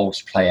 different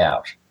roles play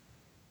out.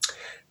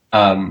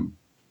 And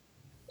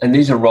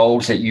these are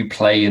roles that you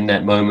play in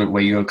that moment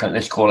where you're,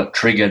 let's call it,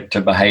 triggered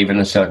to behave in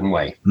a certain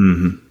way.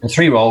 The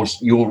 3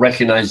 roles, you will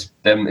recognize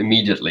them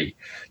immediately.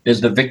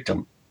 There's the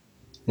victim,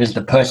 there's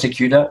the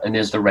persecutor, and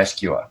there's the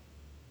rescuer.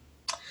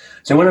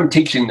 So when I'm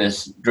teaching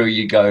this, Drew,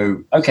 you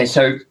go, okay,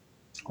 so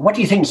what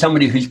do you think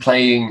somebody who's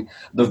playing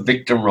the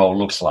victim role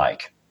looks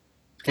like?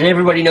 And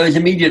everybody knows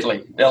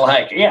immediately. They're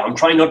like, yeah, I'm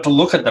trying not to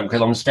look at them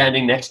because I'm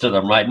standing next to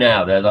them right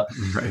now. They're the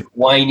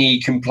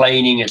whiny,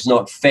 complaining, it's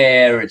not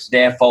fair, it's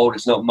their fault,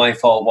 it's not my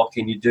fault, what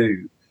can you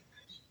do?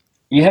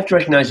 You have to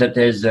recognize that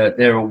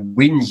there are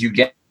wins you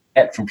get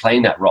from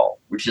playing that role,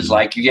 which is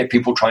like you get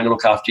people trying to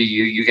look after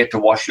you, you get to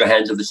wash your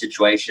hands of the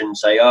situation and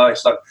say, oh,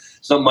 it's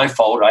not my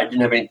fault, I didn't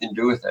have anything to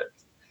do with it.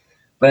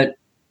 But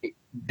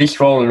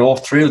this role and all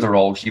 3 of the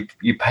roles,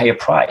 you pay a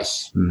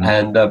price.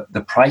 And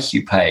the price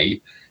you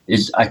pay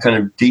is a kind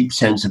of deep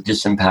sense of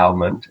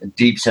disempowerment, a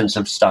deep sense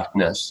of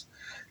stuckness,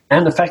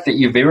 and the fact that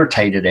you've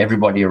irritated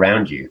everybody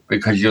around you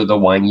because you're the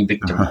whiny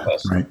victim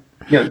person.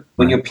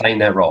 When you're playing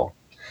that role.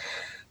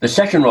 The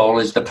second role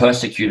is the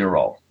persecutor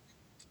role.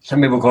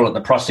 Some people call it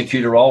the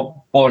prosecutor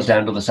role, boils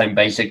down to the same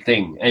basic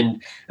thing.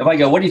 And if I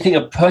go, what do you think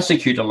a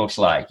persecutor looks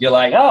like? You're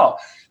like, oh,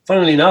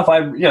 funnily enough,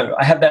 I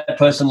have that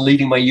person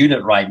leading my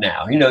unit right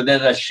now. They're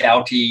the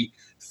shouty,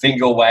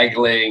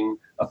 finger-waggling,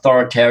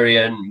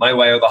 authoritarian, my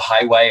way or the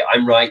highway,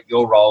 I'm right,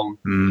 you're wrong.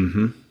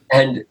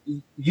 And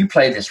you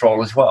play this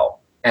role as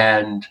well.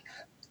 And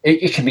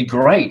it can be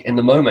great in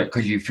the moment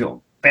because you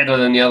feel better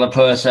than the other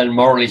person,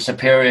 morally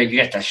superior. You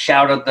get to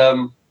shout at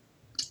them.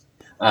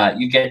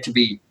 You get to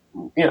be,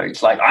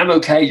 it's like, I'm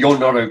okay, you're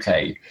not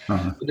okay.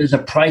 But there's a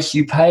price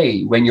you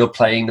pay when you're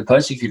playing the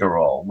persecutor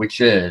role, which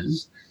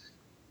is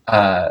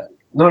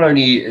not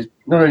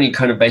only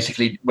kind of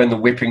basically when the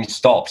whipping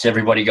stops,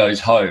 everybody goes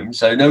home.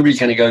 So nobody's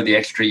going to go the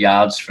extra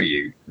yards for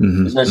you.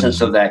 There's no sense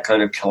of that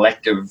kind of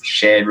collective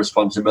shared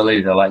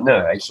responsibility. They're like,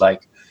 no, it's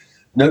like,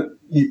 no,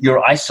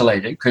 you're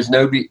isolated because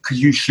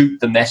you shoot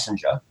the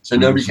messenger. So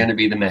nobody's going to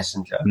be the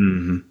messenger.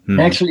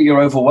 Actually,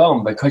 you're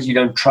overwhelmed because you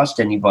don't trust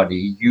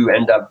anybody. You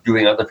end up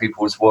doing other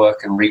people's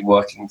work and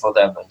reworking for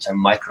them and so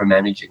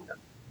micromanaging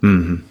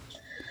them.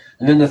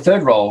 And then the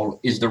third role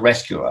is the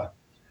rescuer,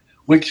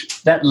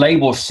 which that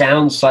label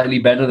sounds slightly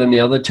better than the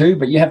other 2,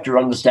 but you have to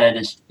understand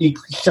it's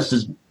just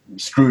as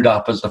screwed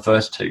up as the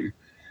first 2.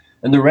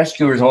 And the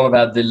rescuer is all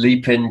about the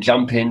leap in,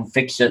 jump in,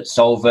 fix it,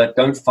 solve it,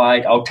 don't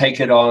fight, I'll take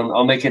it on,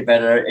 I'll make it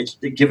better,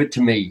 give it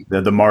to me.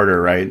 The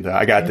martyr, right?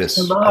 I got this.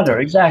 The martyr,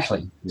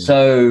 exactly. Yeah.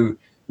 So,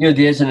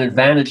 there's an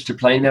advantage to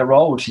playing that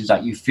role, which is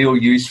like you feel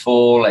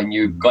useful and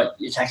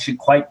it's actually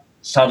quite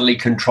subtly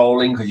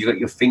controlling because you've got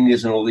your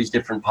fingers in all these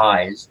different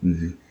pies.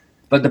 Mm-hmm.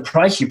 But the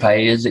price you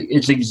pay is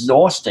it's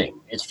exhausting.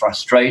 It's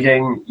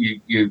frustrating.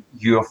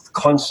 You're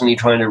constantly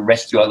trying to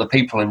rescue other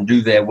people and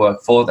do their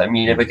work for them.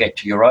 You never get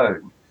to your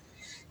own.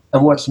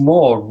 And what's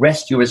more,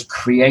 rescuers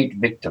create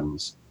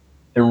victims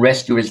and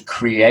rescuers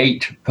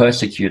create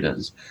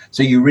persecutors.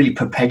 So you really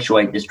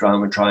perpetuate this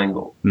drama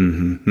triangle.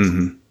 Mm-hmm.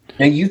 Mm-hmm.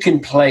 Now, you can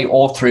play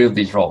all three of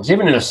these roles.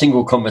 Even in a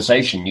single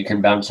conversation, you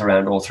can bounce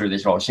around all through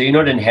these roles. So you're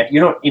not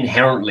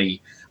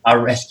inherently a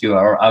rescuer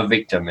or a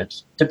victim.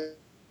 It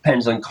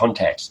depends on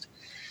context.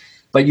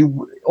 But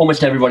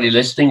almost everybody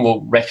listening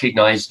will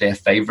recognize their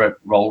favorite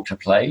role to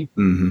play.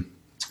 Mm-hmm.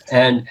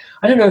 And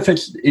I don't know if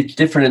it's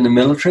different in the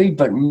military,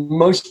 but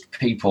most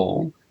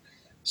people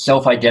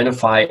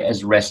self-identify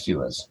as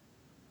rescuers,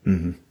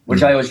 mm-hmm.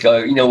 which I always go,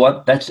 you know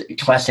what? That's a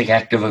classic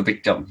act of a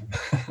victim.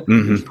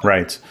 Mm-hmm.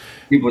 Right.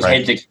 People's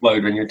heads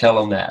explode when you tell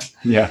them that.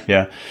 Yeah,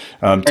 yeah.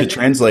 To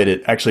translate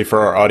it, actually, for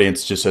our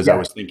audience, just as I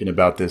was thinking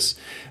about this,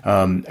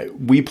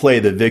 we play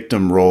the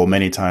victim role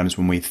many times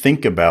when we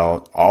think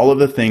about all of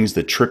the things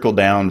that trickle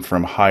down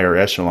from higher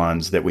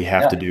echelons that we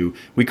have to do.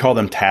 We call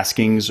them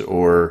taskings,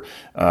 or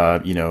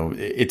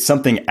it's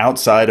something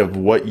outside of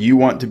what you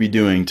want to be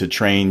doing to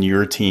train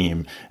your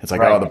team. It's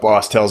like, oh, the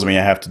boss tells me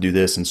I have to do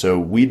this, and so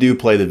we do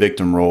play the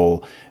victim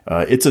role.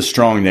 It's a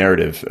strong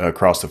narrative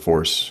across the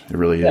force. It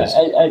really is.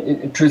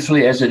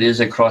 Truthfully, as it is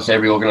across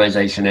every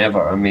organization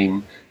ever. I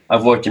mean,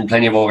 I've worked in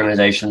plenty of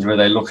organizations where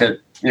they look at,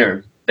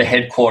 the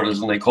headquarters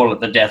and they call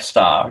it the Death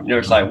Star.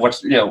 It's like,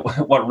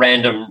 what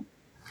random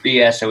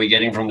BS are we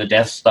getting from the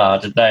Death Star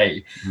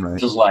today? Right.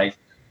 Which is like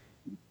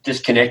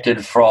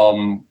disconnected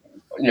from,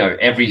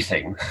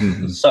 everything.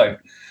 Mm-hmm. So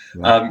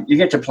you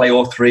get to play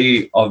all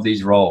three of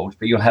these roles,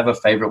 but you'll have a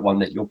favorite one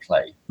that you'll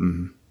play.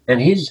 Mm-hmm.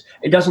 And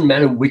it doesn't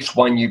matter which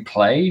one you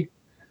play,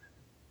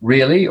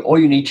 really. All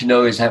you need to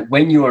know is that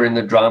when you are in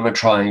the drama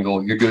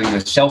triangle, you're doing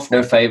yourself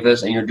no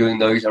favors and you're doing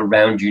those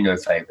around you no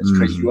favors,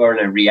 because you are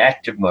in a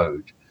reactive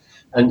mode.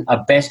 And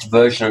a best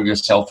version of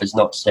yourself is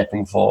not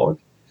stepping forward.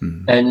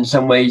 Mm-hmm. And in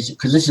some ways,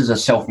 because this is a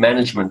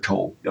self-management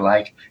tool, you're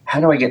like,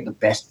 how do I get the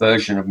best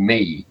version of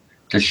me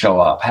to show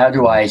up? How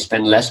do I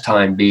spend less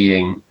time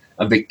being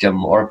a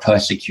victim or a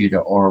persecutor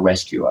or a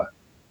rescuer?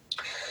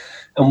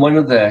 And one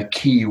of the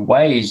key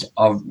ways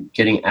of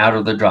getting out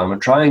of the drama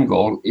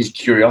triangle is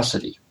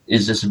curiosity,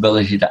 is this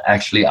ability to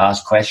actually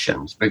ask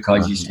questions,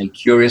 because you stay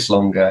curious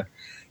longer,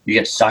 you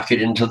get sucked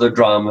into the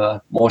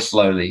drama more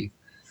slowly.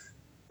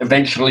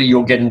 Eventually,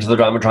 you'll get into the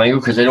drama triangle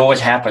because it always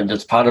happens.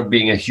 It's part of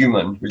being a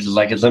human, which is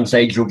like at some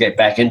stage, you'll get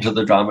back into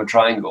the drama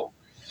triangle.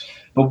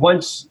 But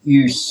once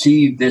you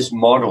see this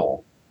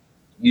model,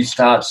 you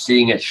start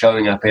seeing it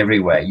showing up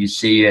everywhere. You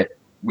see it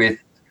with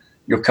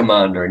your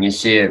commander, and you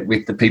see it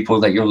with the people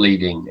that you're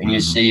leading, and you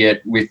see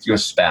it with your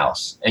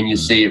spouse, and you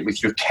see it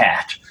with your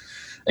cat,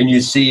 and you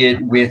see it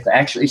with,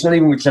 actually, it's not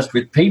even just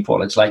with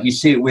people. It's like you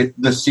see it with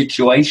the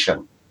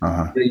situation.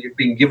 You've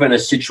been given a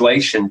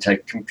situation to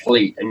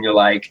complete, and you're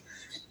like,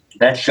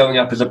 that's showing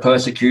up as a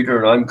persecutor,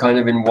 and I'm kind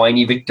of in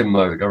whiny victim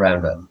mode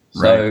around it.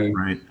 So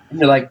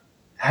you're like,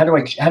 how do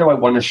I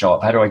want to show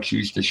up? How do I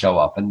choose to show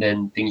up? And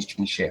then things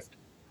can shift.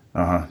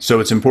 So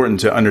it's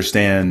important to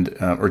understand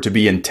or to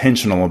be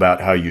intentional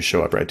about how you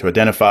show up, right? To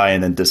identify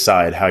and then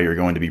decide how you're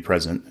going to be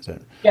present. Is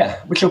that... Yeah,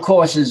 which of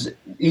course is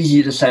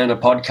easier to say on a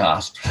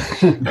podcast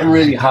and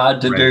really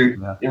hard to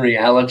do in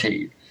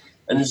reality.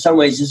 And in some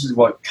ways, this is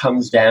what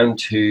comes down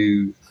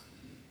to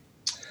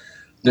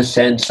the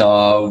sense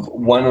of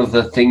one of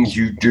the things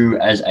you do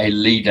as a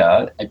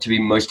leader to be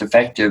most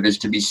effective is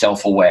to be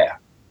self-aware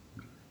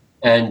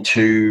and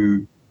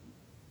to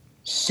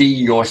see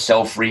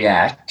yourself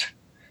react.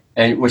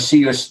 And we'll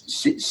see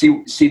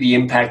the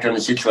impact on the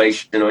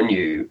situation on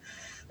you,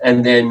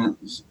 and then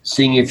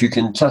seeing if you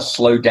can just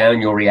slow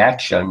down your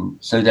reaction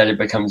so that it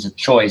becomes a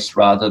choice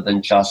rather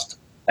than just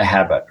a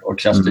habit or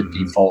just a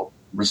default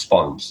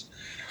response.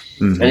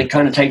 And it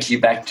kind of takes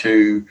you back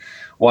to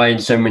why in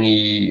so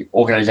many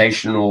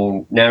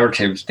organizational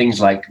narratives,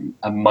 things like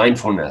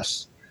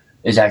mindfulness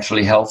is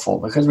actually helpful.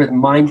 Because with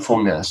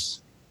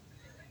mindfulness,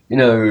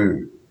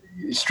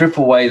 strip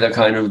away the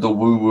kind of the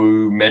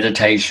woo-woo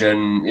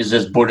meditation, is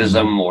this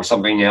Buddhism or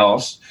something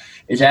else?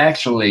 It's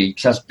actually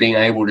just being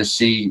able to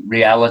see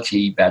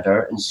reality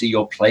better and see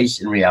your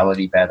place in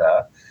reality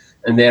better,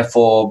 and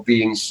therefore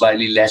being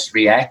slightly less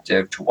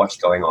reactive to what's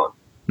going on.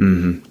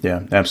 Mm-hmm.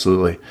 Yeah,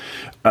 absolutely.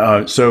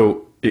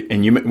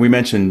 And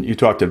you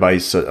talked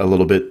advice a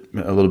little bit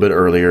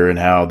earlier, and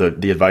how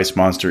the advice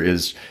monster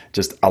is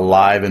just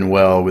alive and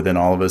well within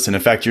all of us. And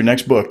in fact, your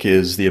next book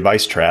is The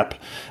Advice Trap,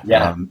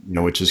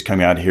 which is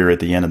coming out here at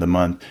the end of the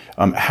month.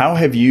 How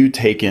have you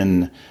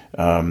taken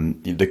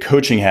the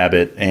coaching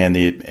habit and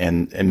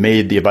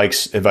made the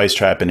advice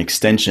trap an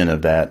extension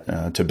of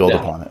that to build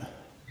upon it?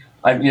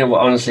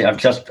 Honestly, I've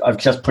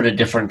just put a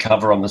different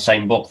cover on the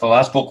same book. The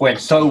last book went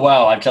so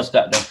well.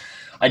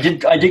 I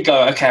did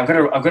go, okay, I'm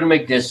going to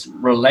make this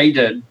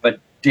related but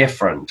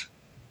different.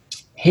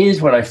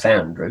 Here's what I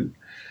found, Drew.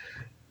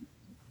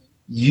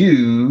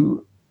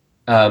 you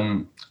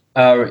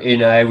are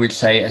in, I would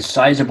say, a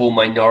sizable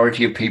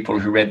minority of people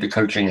who read The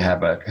Coaching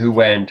Habit, who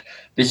went,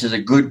 this is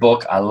a good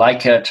book, I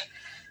like it.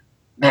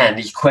 Man,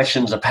 these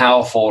questions are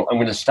powerful. I'm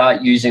going to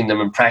start using them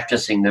and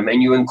practicing them.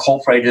 And you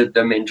incorporated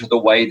them into the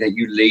way that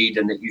you lead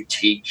and that you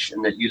teach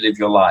and that you live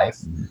your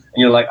life. And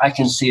you're like, I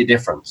can see a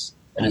difference.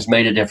 And it's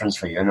made a difference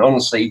for you. And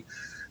honestly,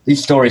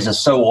 these stories are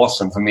so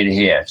awesome for me to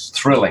hear. It's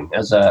thrilling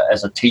as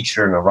a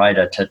teacher and a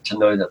writer to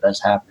know that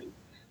that's happening.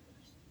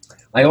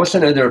 I also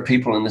know there are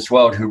people in this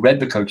world who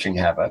read The Coaching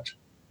Habit.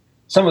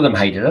 Some of them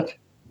hated it.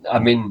 I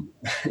mean,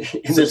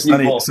 in this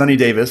Sonny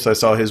Davis, I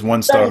saw his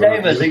 1-star. Sonny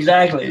Davis,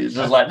 exactly. It's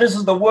just like, this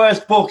is the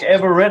worst book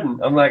ever written.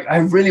 I'm like, I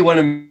really want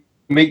to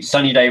meet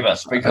Sonny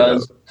Davis,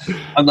 because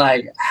I'm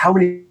like, how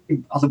many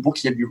other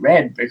books have you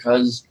read?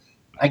 Because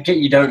I get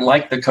you don't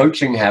like The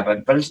Coaching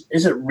Habit, but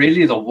is it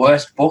really the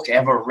worst book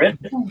ever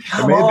written?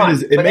 Come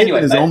on. It may have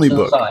been his only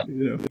book.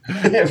 You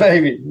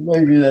know?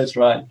 maybe that's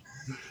right.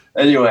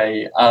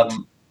 Anyway,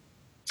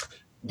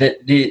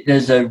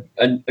 there's a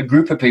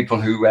group of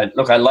people who went,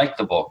 look, I like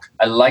the book.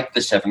 I like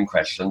the 7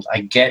 questions. I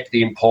get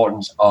the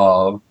importance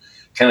of,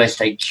 can I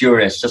stay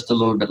curious just a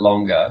little bit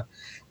longer?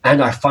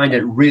 And I find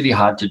it really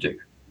hard to do.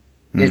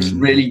 It's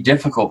really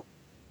difficult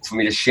for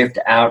me to shift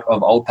out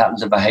of old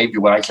patterns of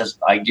behavior where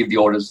I give the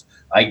orders,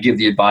 I give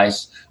the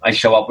advice, I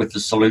show up with the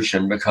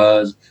solution,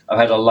 because I've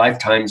had a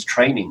lifetime's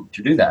training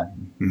to do that.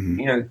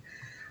 You know,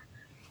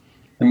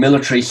 the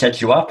military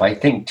sets you up, I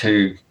think,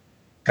 to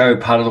go,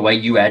 part of the way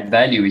you add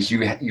value is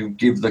you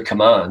give the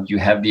command, you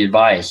have the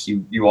advice,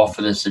 you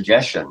offer the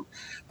suggestion.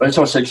 But it's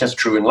also just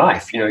true in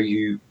life. You know,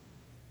 you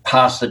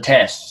pass the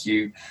tests,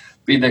 you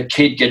be the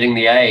kid getting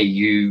the A,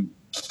 you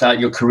start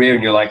your career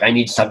and you're like, I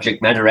need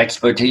subject matter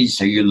expertise,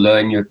 so you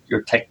learn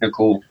your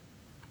technical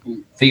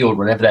field,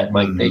 whatever that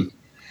might be.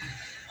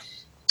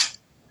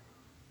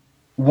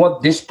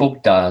 What this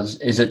book does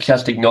is it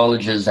just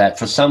acknowledges that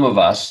for some of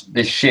us,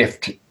 this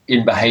shift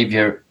in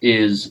behavior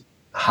is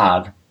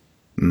hard.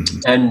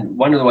 And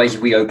one of the ways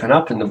we open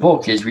up in the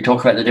book is we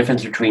talk about the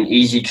difference between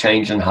easy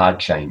change and hard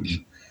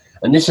change.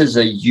 And this is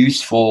a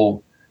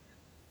useful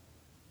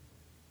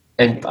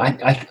and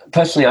I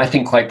personally, I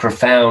think, quite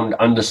profound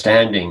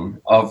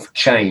understanding of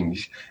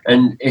change.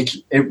 And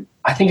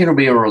I think it'll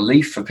be a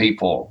relief for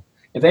people.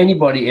 If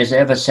anybody has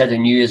ever set a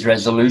New Year's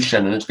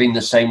resolution and it's been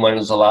the same one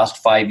as the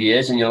last 5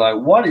 years, and you're like,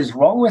 what is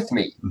wrong with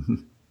me?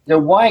 You know,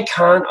 why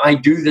can't I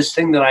do this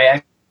thing that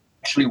I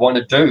actually want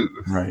to do?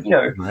 Right. You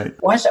know,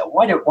 why is that?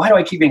 Why do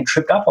I keep getting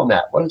tripped up on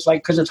that? Well, it's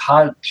like, because it's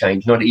hard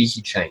change, not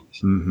easy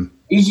change.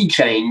 Easy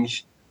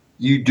change,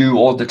 you do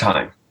all the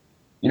time.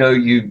 You know,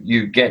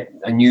 you get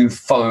a new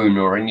phone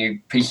or a new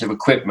piece of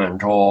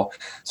equipment, or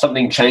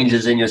something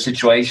changes in your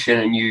situation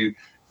and you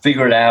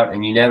figure it out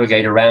and you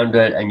navigate around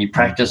it and you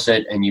practice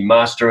it and you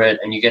master it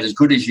and you get as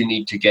good as you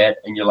need to get,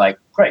 and you're like,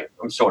 great,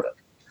 I'm sorted.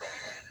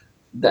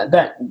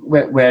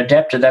 We're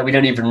adapted that we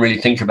don't even really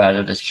think about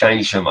it as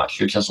change so much.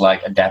 You're just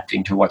like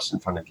adapting to what's in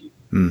front of you.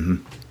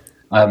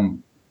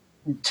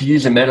 To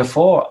use a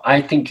metaphor,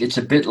 I think it's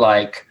a bit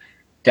like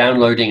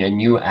downloading a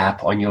new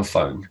app on your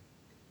phone.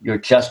 You're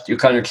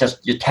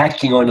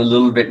tacking on a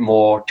little bit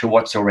more to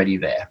what's already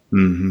there.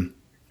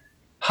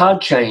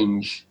 Hard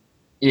change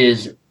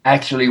is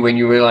actually when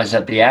you realize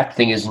that the app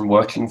thing isn't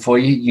working for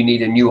you, you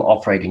need a new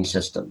operating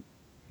system.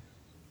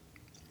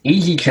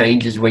 Easy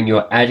change is when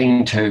you're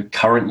adding to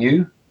current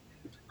you.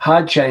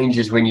 Hard change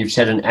is when you've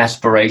set an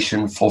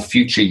aspiration for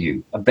future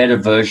you, a better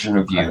version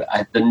of you,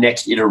 at the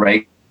next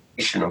iteration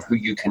of who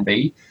you can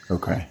be.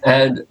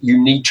 And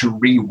you need to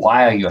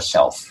rewire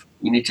yourself.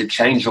 You need to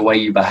change the way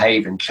you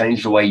behave and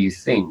change the way you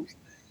think,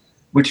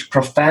 which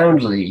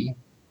profoundly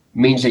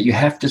means that you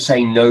have to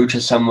say no to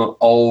some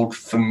old,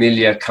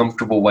 familiar,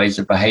 comfortable ways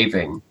of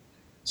behaving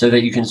so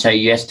that you can say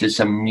yes to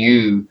some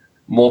new,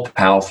 more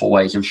powerful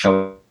ways of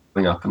showing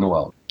up in the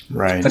world.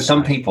 For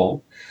some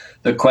people,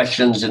 the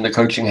questions in The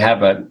Coaching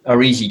Habit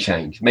are easy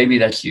change. Maybe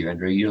that's you,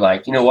 Andrew. You're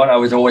like, you know what? I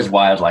was always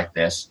wired like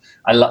this.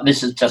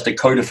 This is just a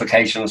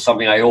codification of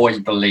something I always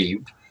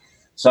believed.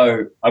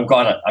 So I've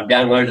got it. I've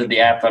downloaded the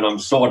app and I'm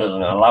sorted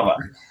and I love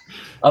it.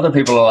 Other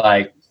people are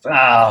like,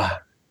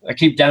 I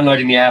keep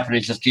downloading the app and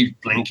it just keeps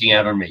blinking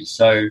out on me.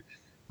 So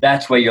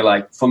that's where you're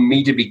like, for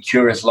me to be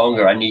curious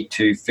longer, I need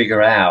to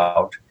figure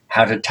out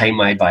how to tame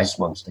my advice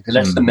monster. Because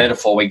that's the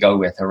metaphor we go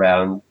with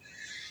around,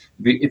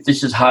 if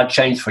this is hard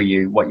change for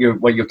you, what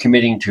you're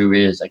committing to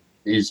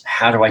is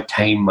how do I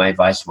tame my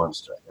advice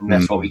monster? And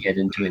that's what we get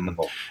into in the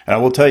book. And I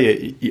will tell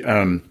you,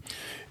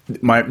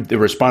 the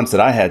response that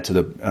I had to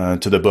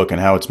the book and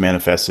how it's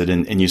manifested,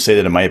 and you say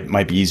that it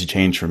might be easy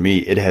change for me.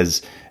 It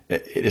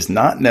is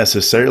not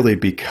necessarily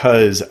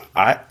because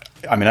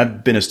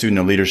I've been a student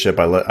of leadership.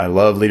 I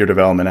love leader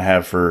development. I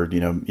have for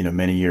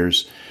many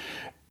years.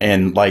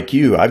 And like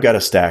you, I've got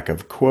a stack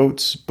of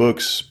quotes,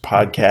 books,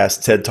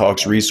 podcasts, TED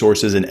Talks,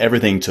 resources, and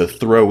everything to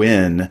throw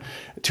in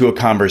to a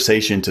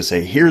conversation to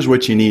say, here's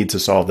what you need to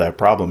solve that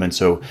problem. And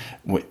so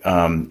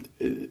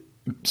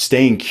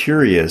staying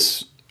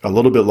curious a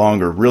little bit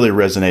longer really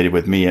resonated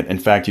with me. In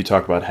fact, you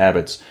talk about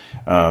habits.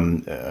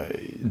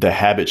 The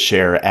Habit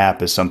Share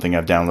app is something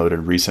I've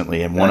downloaded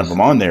recently, and one of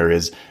them on there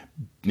is,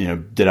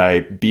 did I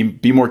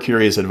be more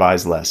curious,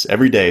 advise less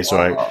every day?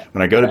 So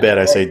when I go to bed,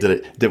 I say,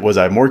 was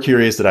I more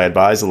curious? Did I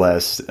advise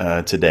less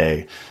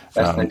today?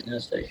 That's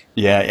fantastic.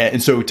 Yeah,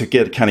 and so to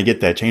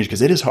get that change,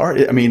 because it is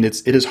hard. I mean,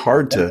 it is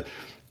hard to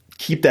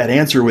keep that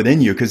answer within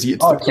you, because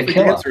it's the perfect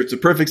answer. It's a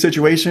perfect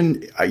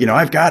situation.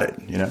 I've got it.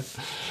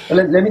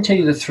 Well, let me tell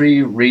you the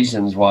 3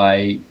 reasons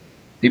why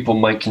people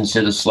might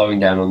consider slowing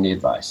down on the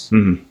advice.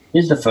 Mm-hmm.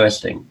 Here's the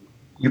first thing.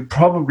 You're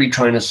probably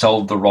trying to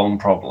solve the wrong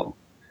problem.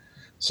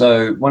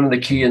 So one of the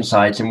key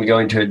insights, and we go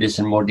into this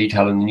in more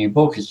detail in the new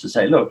book, is to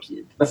say, look,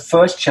 the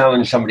first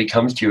challenge somebody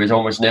comes to you is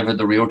almost never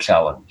the real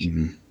challenge.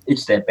 Mm-hmm.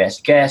 It's their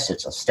best guess.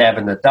 It's a stab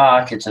in the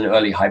dark. It's an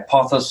early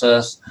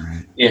hypothesis.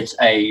 Right. It's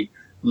a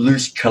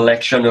loose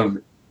collection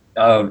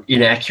of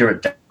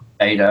inaccurate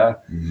data.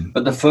 Mm-hmm.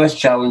 But the first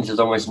challenge is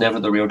almost never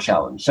the real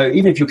challenge. So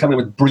even if you're coming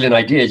with brilliant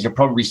ideas, you're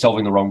probably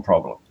solving the wrong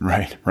problem.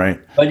 Right.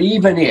 But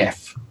even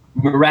if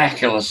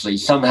miraculously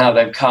somehow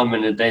they've come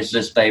and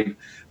they've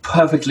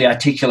perfectly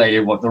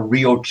articulated what the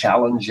real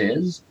challenge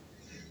is,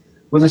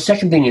 well, the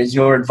second thing is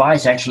your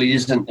advice actually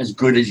isn't as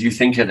good as you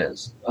think it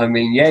is. I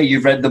mean, yeah,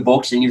 you've read the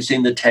books and you've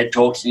seen the TED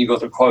Talks and you've got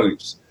the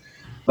quotes,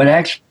 but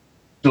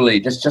actually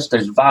there's just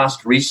this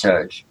vast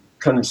research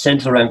kind of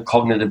centered around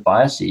cognitive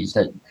biases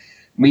that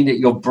mean that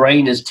your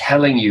brain is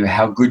telling you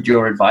how good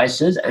your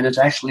advice is, and it's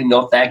actually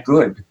not that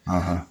good.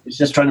 Uh-huh. It's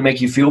just trying to make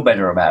you feel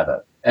better about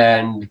it.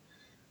 And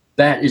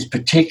that is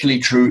particularly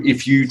true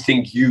if you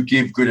think you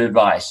give good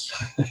advice.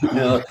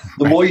 The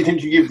more you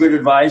think you give good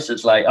advice,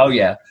 it's like, oh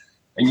yeah.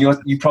 And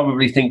you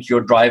probably think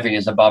your driving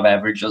is above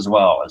average as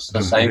well. It's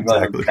the same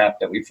kind of trap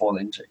that we fall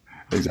into.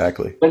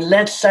 Exactly. But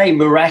let's say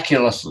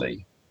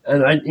miraculously,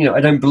 and I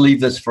don't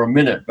believe this for a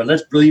minute, but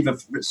let's believe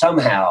if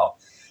somehow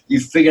you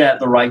figured out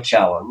the right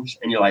challenge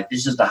and you're like,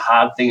 this is the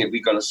hard thing that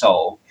we've got to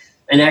solve.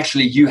 And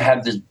actually you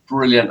have this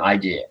brilliant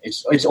idea.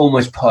 It's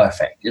almost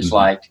perfect. It's mm-hmm.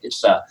 like,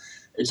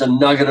 it's a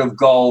nugget of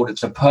gold.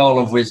 It's a pearl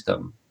of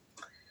wisdom.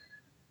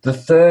 The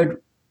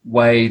third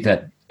way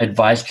that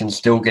advice can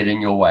still get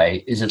in your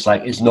way is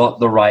it's not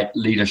the right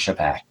leadership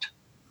act,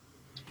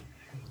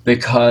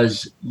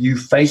 because you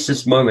face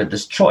this moment,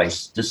 this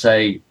choice to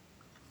say,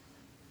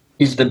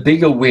 is the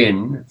bigger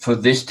win for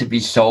this to be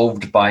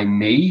solved by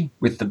me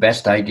with the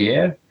best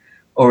idea,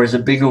 or is a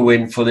bigger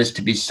win for this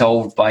to be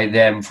solved by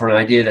them for an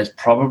idea that's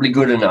probably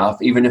good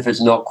enough, even if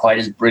it's not quite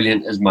as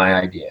brilliant as my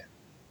idea?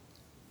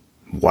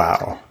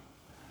 Wow.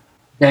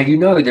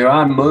 Now, there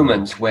are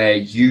moments where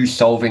you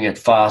solving it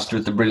fast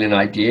with the brilliant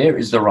idea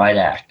is the right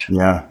act.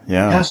 Yeah.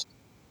 Just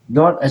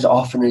not as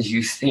often as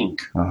you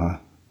think. Uh-huh.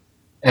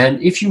 And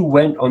if you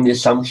went on the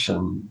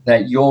assumption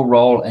that your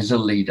role as a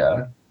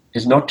leader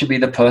is not to be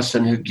the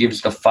person who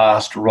gives the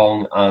fast,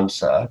 wrong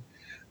answer,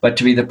 but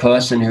to be the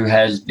person who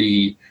has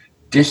the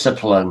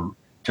discipline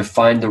to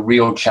find the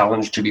real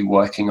challenge to be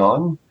working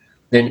on,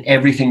 then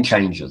everything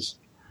changes.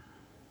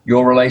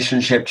 Your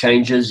relationship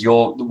changes,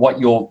 what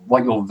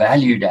you're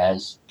valued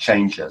as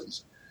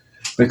changes,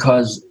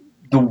 because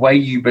the way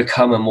you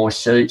become a more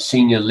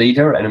senior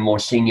leader and a more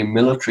senior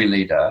military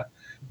leader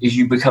is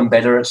you become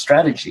better at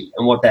strategy.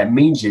 And what that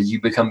means is you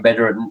become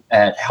better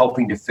at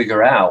helping to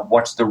figure out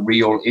what's the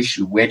real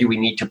issue. Where do we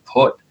need to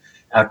put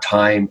our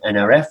time and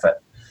our effort?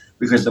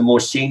 Because the more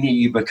senior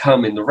you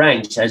become in the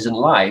ranks, as in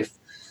life,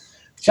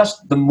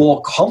 just the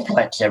more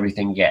complex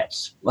everything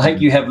gets.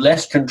 Like you have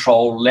less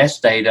control,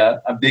 less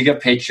data, a bigger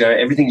picture,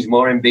 everything's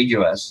more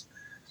ambiguous.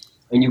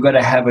 And you've got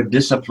to have a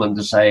discipline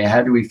to say,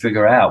 how do we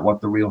figure out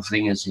what the real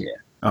thing is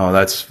here? Oh,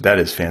 that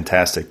is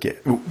fantastic.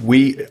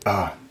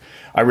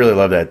 I really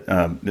love that,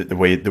 the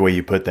way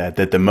you put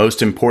that the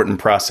most important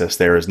process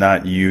there is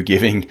not you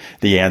giving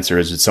the answer,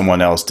 is it's someone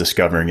else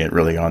discovering it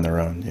really on their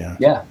own.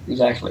 Yeah,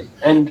 exactly.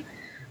 And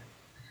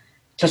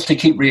just to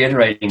keep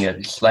reiterating it,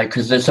 it's like,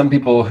 because there's some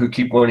people who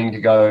keep wanting to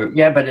go,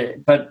 yeah,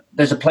 but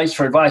there's a place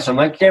for advice. I'm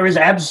like, there is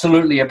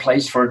absolutely a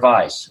place for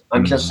advice.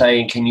 I'm just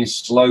saying, can you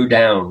slow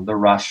down the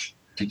rush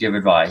to give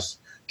advice?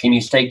 Can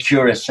you stay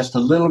curious just a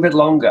little bit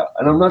longer?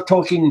 And I'm not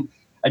talking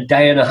a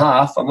day and a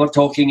half. I'm not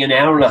talking an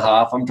hour and a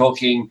half. I'm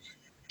talking,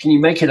 can you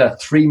make it a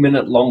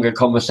 3-minute longer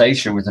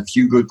conversation with a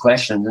few good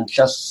questions and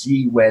just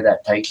see where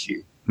that takes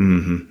you?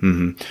 Mm-hmm,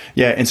 mm-hmm.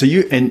 Yeah, and so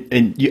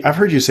I've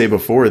heard you say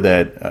before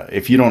that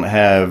if you don't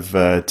have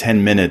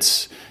 10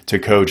 minutes to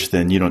coach,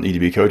 then you don't need to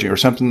be coaching or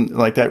something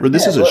like that.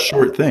 This is a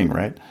short thing,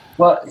 right?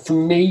 Well, for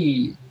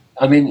me,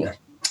 I mean,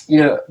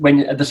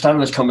 when at the start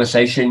of this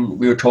conversation,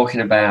 we were talking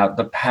about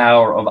the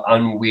power of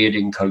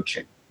unweirding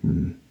coaching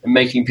and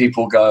making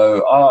people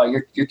go,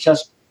 oh, you're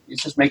just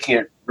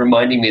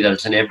reminding me that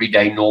it's an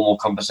everyday normal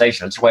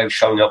conversation. It's a way of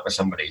showing up with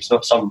somebody. It's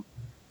not some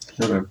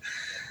sort of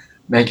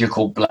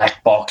magical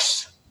black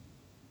box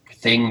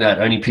thing that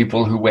only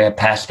people who wear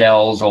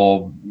pastels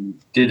or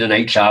did an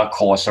HR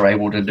course are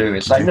able to do.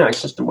 It's like, no,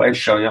 it's just a way of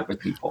showing up with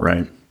people.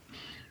 Right.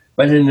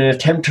 But in an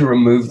attempt to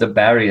remove the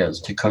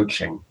barriers to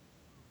coaching,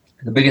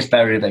 the biggest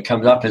barrier that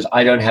comes up is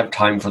I don't have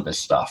time for this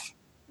stuff.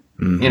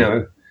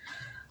 Mm-hmm.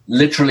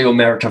 literally or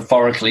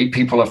metaphorically,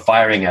 people are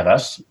firing at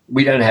us.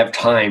 We don't have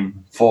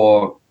time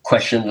for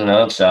questions and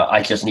answer.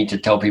 I just need to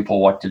tell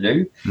people what to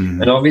do.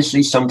 And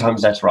obviously,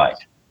 sometimes that's right.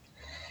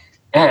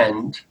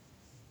 And,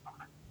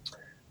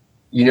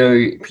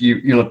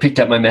 you'll have picked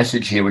up my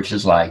message here, which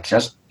is like,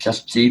 just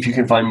see if you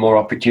can find more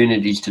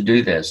opportunities to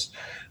do this.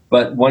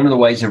 But one of the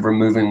ways of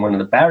removing one of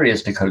the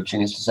barriers to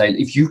coaching is to say,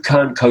 if you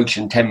can't coach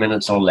in 10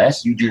 minutes or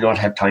less, you do not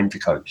have time to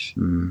coach.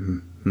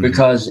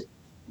 Because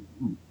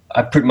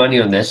I put money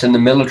on this. In the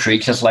military,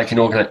 just like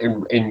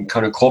in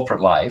kind of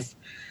corporate life,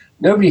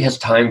 nobody has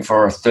time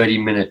for a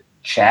 30-minute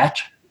chat.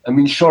 I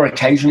mean, sure,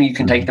 occasionally you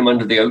can take them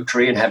under the oak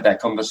tree and have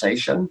that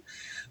conversation.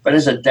 But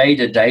as a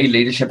day-to-day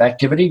leadership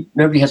activity,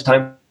 nobody has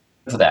time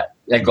for that.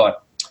 They've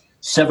got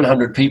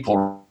 700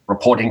 people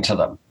reporting to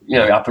them,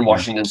 up in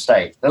Washington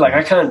State. They're like,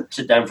 I can't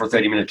sit down for a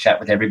 30-minute chat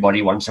with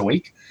everybody once a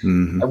week.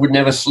 I would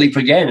never sleep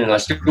again, and I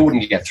still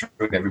wouldn't get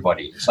through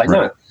everybody. It's like,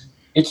 no.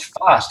 It's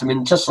fast. I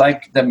mean, just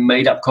like the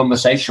made-up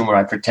conversation where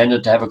I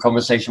pretended to have a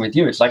conversation with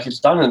you. It's like it's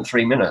done in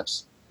 3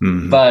 minutes.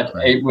 But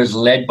it was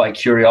led by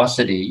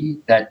curiosity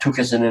that took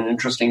us in an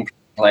interesting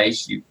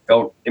place. You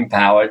felt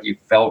empowered. You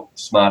felt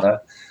smarter.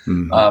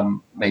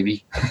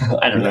 Maybe.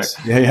 I don't know.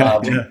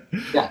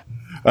 Yeah.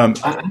 I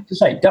have to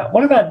say,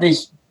 what about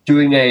this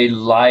doing a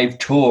live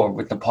tour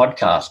with the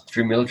podcast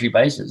through military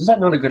bases? Is that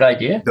not a good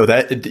idea? No,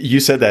 that you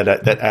said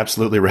that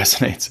absolutely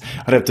resonates.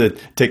 I'd have to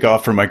take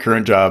off from my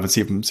current job and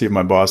see if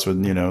my boss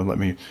would, let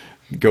me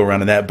go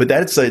around in that. But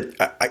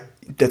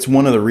that's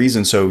one of the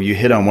reasons. So you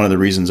hit on one of the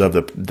reasons of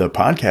the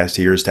podcast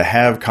here is to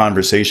have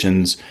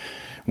conversations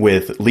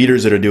with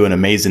leaders that are doing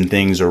amazing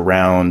things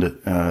around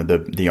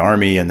the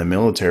Army and the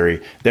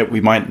military that we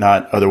might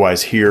not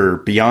otherwise hear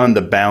beyond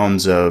the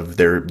bounds of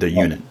the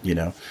unit,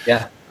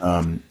 Yeah.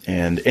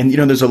 And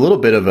there's a little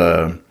bit of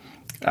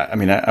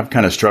I've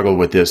kind of struggled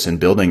with this in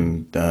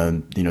building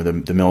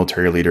the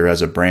military leader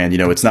as a brand.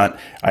 It's not,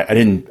 I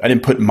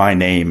didn't put my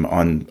name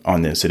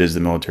on this. It is the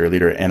military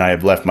leader. And I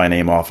have left my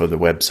name off of the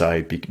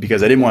website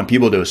because I didn't want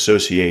people to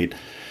associate.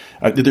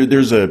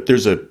 There's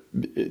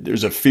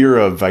a fear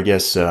of, I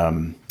guess,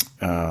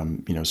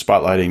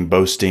 spotlighting,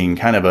 boasting,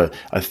 kind of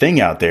a thing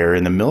out there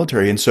in the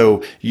military. And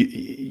so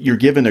you're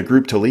given a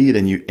group to lead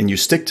and you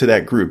stick to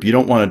that group. You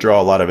don't want to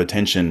draw a lot of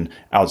attention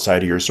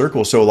outside of your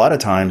circle. So a lot of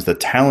times the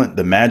talent,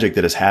 the magic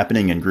that is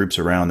happening in groups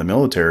around the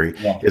military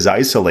is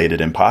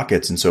isolated in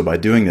pockets. And so by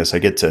doing this, I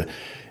get to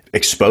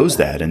expose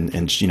that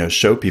and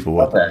show people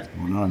what's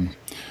going on.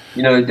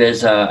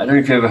 There's I don't know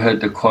if you ever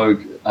heard the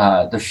quote,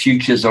 the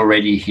future's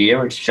already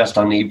here. It's just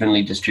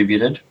unevenly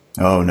distributed.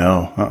 Oh,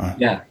 no.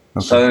 Yeah.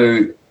 Okay.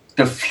 So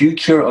the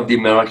future of the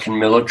American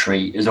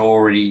military is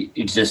already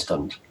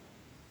existent.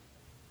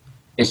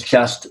 It's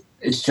just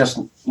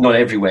not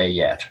everywhere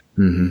yet.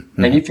 And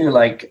if you're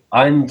like,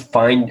 I'm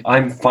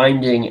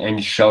finding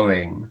and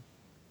showing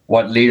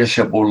what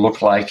leadership will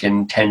look like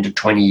in 10 to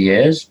 20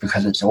 years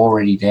because it's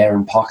already there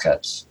in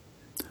pockets.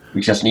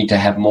 We just need to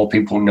have more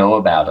people know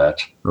about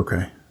it.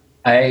 Okay.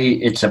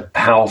 It's a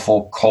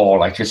powerful call,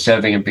 like you're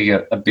serving a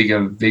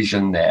bigger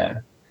vision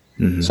there.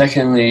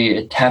 Secondly,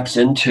 it taps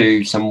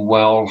into some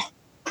well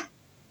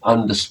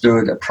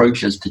understood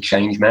approaches to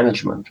change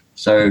management.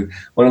 So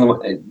one of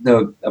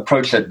the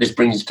approach that this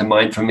brings to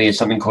mind for me is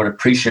something called the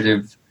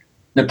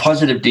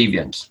positive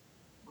deviance.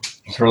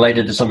 It's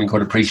related to something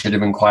called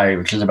appreciative inquiry,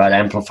 which is about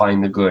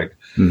amplifying the good.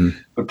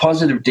 But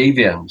positive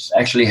deviance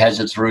actually has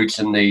its roots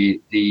in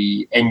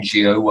the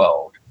NGO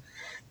world.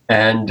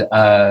 And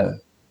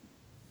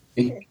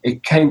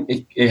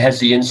it has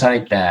the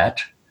insight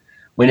that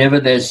whenever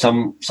there's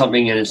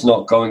something and it's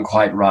not going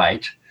quite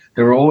right,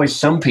 there are always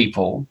some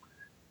people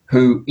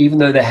who, even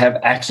though they have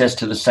access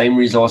to the same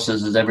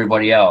resources as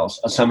everybody else,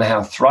 are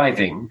somehow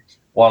thriving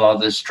while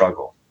others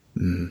struggle.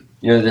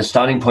 The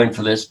starting point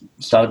for this,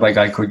 started by a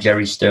guy called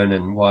Jerry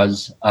Sternan,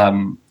 was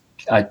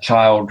a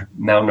child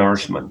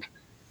malnourishment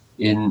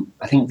in,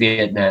 I think,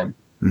 Vietnam.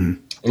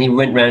 And he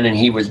went around and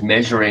he was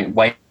measuring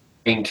weighing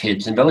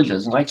kids in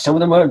villages, and like some of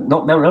them are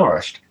not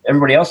malnourished.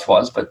 Everybody else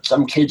was, but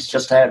some kids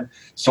just had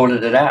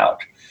sorted it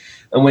out.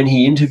 And when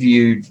he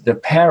interviewed the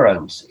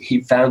parents,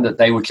 he found that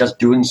they were just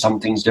doing some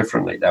things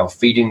differently. They were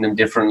feeding them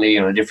differently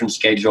on a different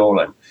schedule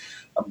and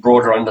a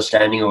broader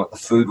understanding of what the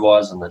food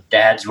was, and the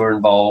dads were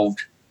involved.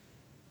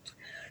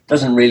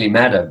 Doesn't really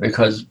matter,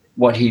 because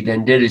what he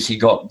then did is he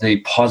got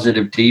the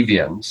positive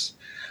deviance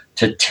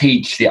to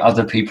teach the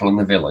other people in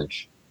the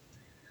village.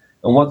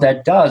 And what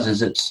that does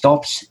is it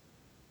stops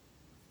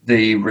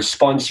the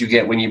response you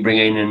get when you bring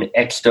in an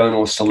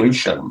external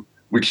solution,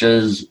 which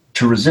is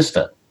to resist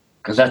it.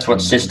 Because that's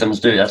what systems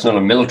do. That's not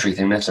a military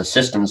thing. That's a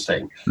systems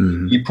thing.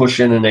 You push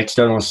in an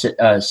external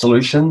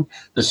solution,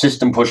 the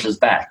system pushes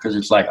back because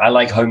it's like, I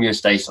like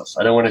homeostasis.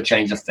 I don't want to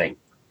change a thing.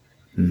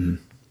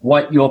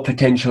 What you're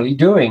potentially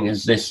doing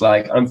is this,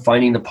 like, I'm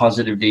finding the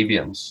positive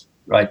deviance,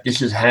 right?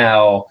 This is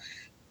how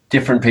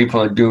different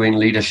people are doing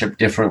leadership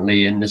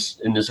differently in this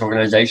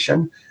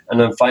organization.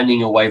 And I'm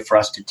finding a way for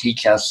us to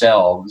teach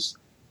ourselves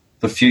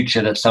the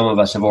future that some of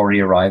us have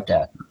already arrived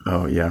at.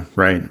 Oh yeah,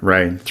 right.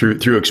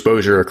 Through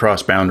exposure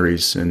across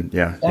boundaries, and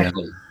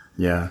exactly.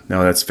 Yeah,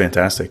 no, that's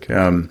fantastic.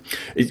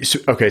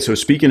 Okay, so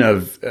speaking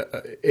of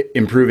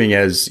improving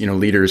as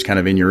leaders, kind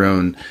of in your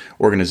own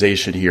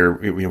organization here,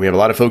 we have a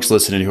lot of folks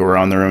listening who are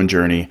on their own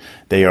journey.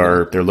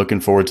 They're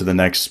looking forward to the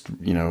next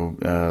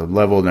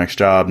level, next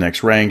job,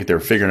 next rank. They're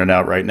figuring it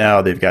out right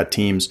now. They've got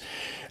teams,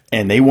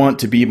 and they want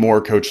to be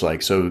more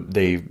coach-like. So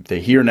they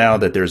hear now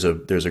that there's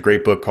a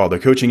great book called The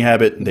Coaching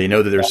Habit. They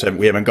know that there's 7.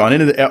 We haven't gone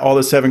into all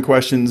the 7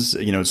 questions.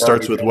 It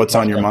starts with what's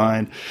on your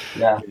mind.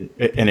 Yeah.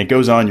 And it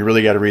goes on. You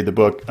really got to read the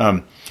book.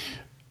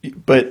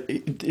 But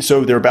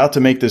so they're about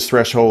to make this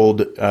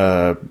threshold,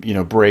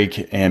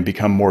 break and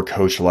become more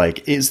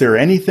coach-like. Is there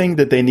anything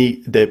that they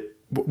need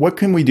what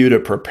can we do to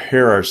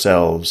prepare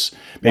ourselves?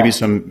 Maybe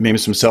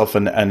some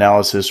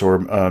self-analysis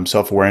or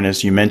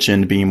self-awareness. You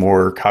mentioned being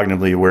more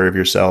cognitively aware of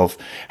yourself.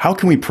 How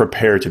can we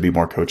prepare to be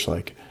more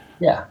coach-like?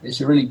 Yeah, it's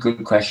a really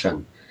good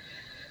question.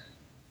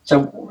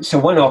 So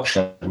one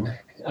option,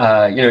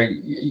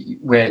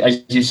 where,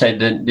 as you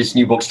said, this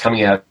new book's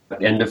coming out at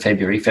the end of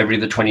February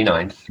the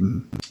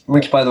 29th,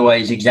 which, by the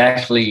way, is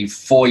exactly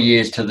 4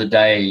 years to the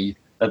day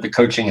that The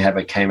Coaching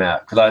Habit came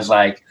out. Because I was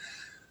like,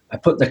 I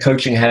put The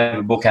Coaching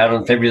Habit book out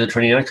on February the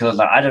 29th because I was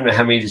like, I don't know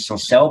how many this will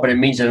sell, but it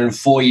means that in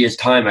 4 years'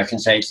 time, I can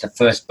say it's the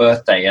first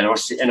birthday, and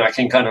I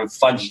can kind of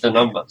fudge the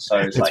number.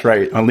 So that's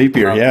right, on leap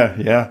year, yeah,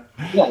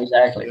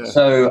 exactly. Yeah.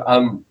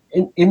 So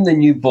in the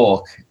new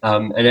book,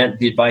 and at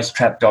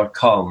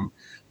theadvicetrap.com,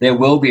 there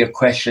will be a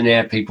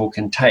questionnaire people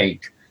can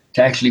take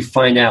to actually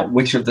find out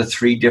which of the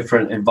 3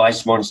 different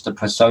advice monster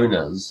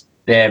personas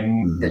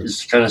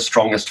is kind of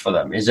strongest for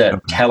them. Is it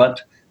tell it,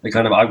 the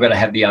kind of I've got to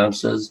have the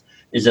answers?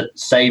 Is it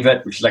save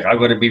it, which is like I've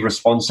got to be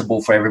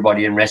responsible for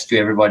everybody and rescue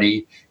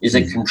everybody? Is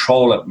it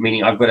control it,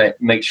 meaning I've got to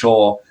make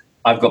sure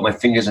I've got my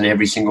fingers in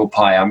every single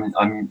pie. I'm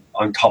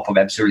on top of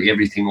absolutely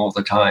everything all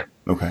the time.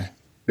 Okay.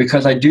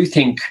 Because I do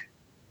think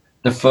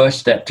the first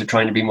step to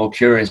trying to be more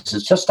curious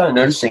is just start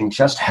noticing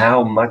just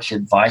how much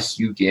advice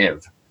you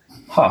give.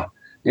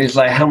 It's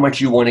like how much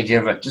you want to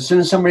give it. As soon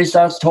as somebody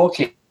starts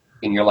talking,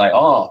 you're like,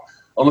 oh,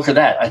 look at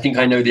that. I think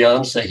I know the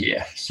answer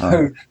here.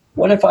 So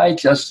what if I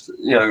just,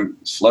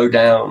 slow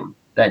down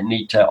that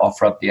need to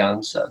offer up the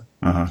answer?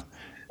 And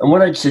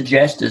what I'd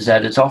suggest is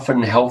that it's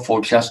often helpful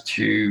just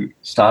to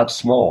start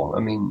small. I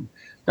mean,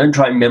 don't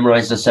try and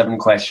memorize the 7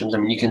 questions. I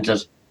mean, you can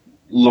just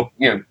look,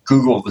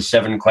 Google the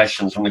 7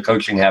 questions from The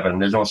Coaching Habit, and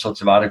there's all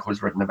sorts of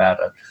articles written about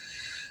it.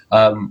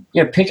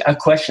 Pick a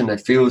question that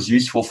feels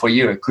useful for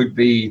you. It could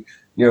be,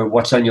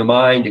 what's on your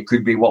mind. It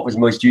could be what was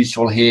most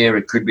useful here.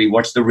 It could be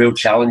what's the real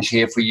challenge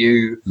here for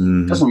you.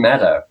 It doesn't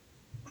matter.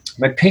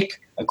 But pick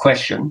a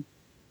question,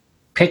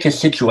 pick a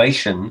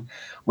situation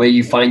where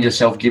you find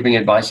yourself giving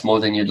advice more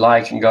than you'd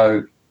like, and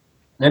go,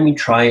 let me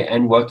try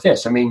and work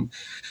this. I mean,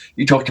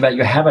 you talked about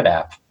your habit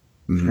app.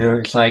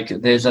 It's like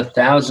there's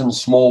 1,000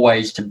 small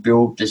ways to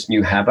build this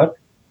new habit.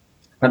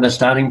 And the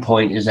starting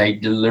point is a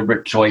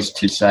deliberate choice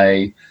to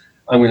say,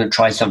 I'm going to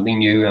try something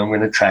new, I'm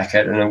going to track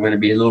it, and I'm going to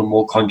be a little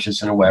more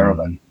conscious and aware of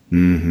it.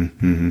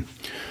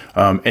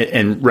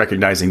 And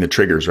recognizing the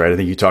triggers, right? I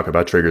think you talk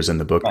about triggers in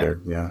the book there.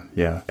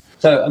 Yeah.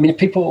 So, I mean, if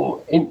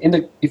people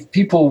if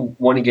people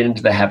want to get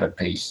into the habit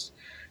piece,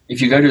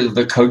 if you go to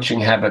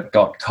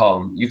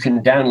thecoachinghabit.com, you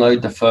can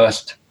download the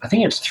first, I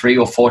think it's 3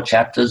 or 4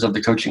 chapters of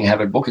the Coaching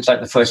Habit book. It's like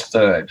the first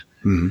third.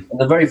 And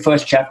the very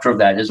first chapter of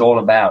that is all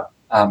about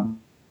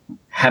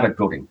habit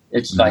building.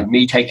 It's like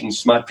me taking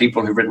smart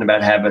people who've written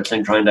about habits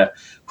and trying to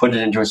put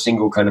it into a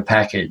single kind of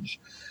package.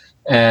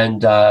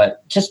 And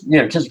just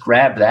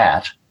grab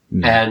that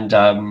and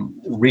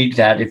read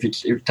that. It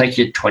takes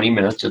you 20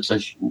 minutes.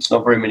 It's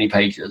not very many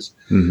pages.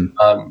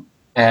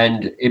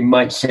 And it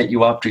might set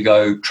you up to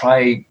go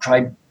try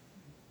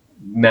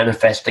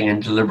manifesting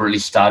and deliberately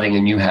starting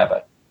a new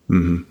habit.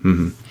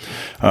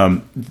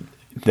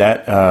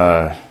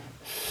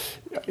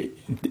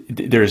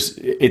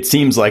 It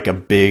seems like a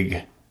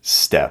big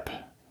step,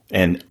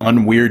 and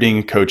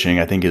unweirding coaching,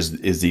 I think,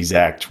 is the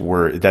exact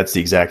word. That's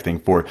the exact thing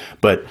for it.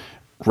 But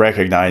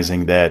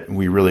recognizing that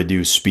we really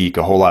do speak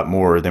a whole lot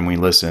more than we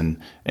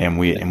listen, and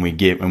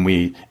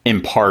we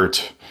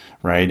impart,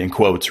 right, in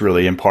quotes,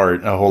 really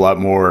impart a whole lot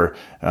more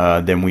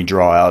than we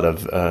draw out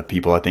of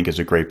people, I think is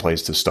a great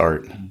place to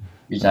start.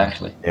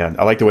 Exactly. Yeah,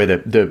 I like the way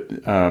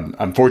that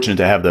I'm fortunate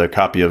to have the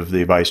copy of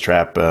The Advice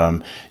Trap,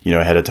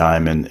 ahead of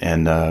time, and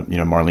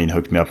Marlene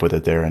hooked me up with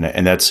it there,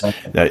 and that's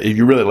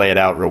you really lay it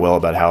out real well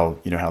about how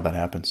that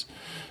happens.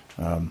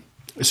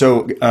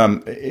 So,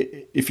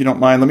 if you don't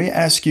mind, let me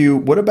ask you,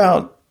 what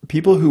about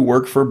people who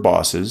work for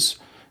bosses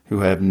who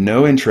have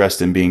no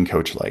interest in being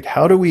coach-like?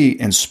 How do we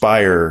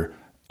inspire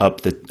up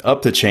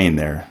the chain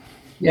there?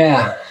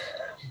 Yeah,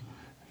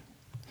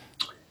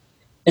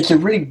 it's a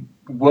really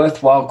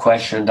worthwhile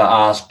question to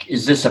ask.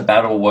 Is this a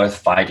battle worth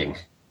fighting?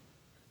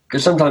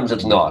 Because sometimes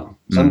it's not.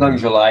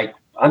 Sometimes you're like,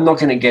 I'm not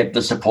going to get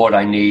the support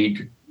I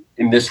need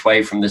in this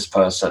way from this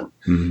person.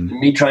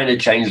 Me trying to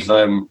change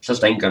them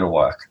just ain't going to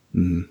work.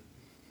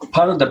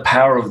 Part of the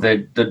power of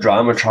the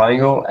drama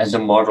triangle as a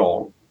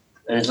model,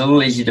 and it's a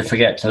little easy to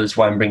forget, so that's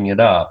why I'm bringing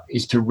it up,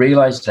 is to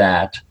realize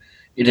that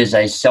it is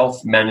a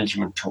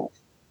self-management tool.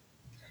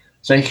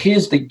 So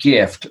here's the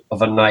gift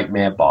of a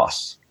nightmare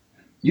boss.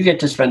 You get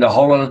to spend a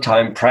whole lot of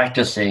time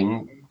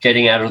practicing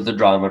getting out of the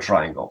drama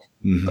triangle.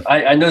 Mm-hmm.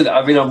 I know that.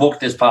 I mean, I've walked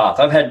this path.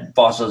 I've had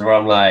bosses where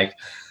I'm like,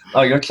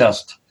 oh, you're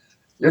just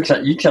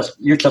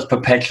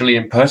perpetually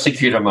in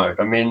persecutor mode.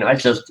 I mean, I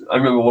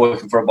remember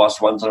working for a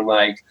boss once, and I'm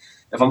like,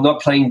 if I'm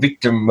not playing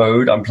victim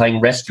mode, I'm playing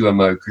rescuer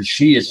mode, because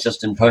she is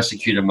just in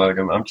persecutor mode,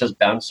 and I'm just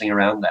bouncing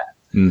around that.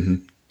 Mm-hmm.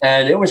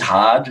 And it was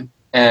hard,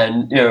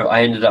 and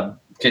I ended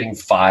up getting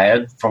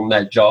fired from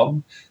that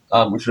job,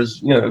 which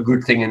was a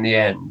good thing in the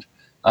end.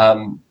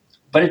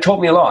 But it taught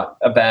me a lot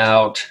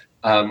about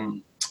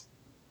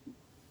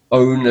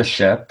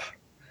ownership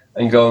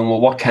and going, well,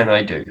 what can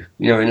I do?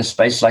 In a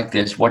space like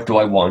this, what do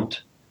I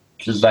want?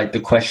 Which is like the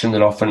question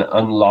that often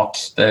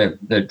unlocks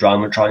the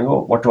drama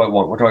triangle. What do I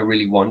want? What do I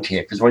really want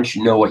here? Because once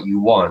you know what you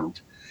want,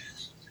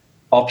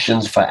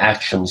 options for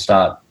action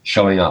start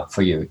showing up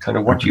for you. Kind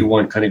of what do you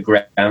want kind of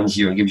grounds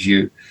you and gives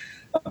you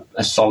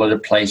a solider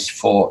place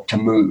to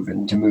move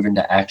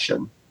into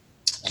action.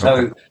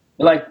 So,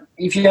 like,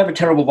 if you have a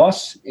terrible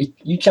boss,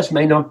 you just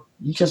may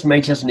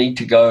need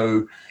to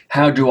go,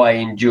 how do I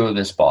endure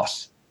this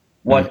boss?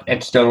 What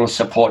external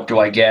support do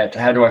I get?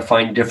 How do I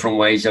find different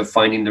ways of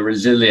finding the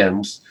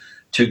resilience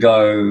to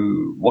go,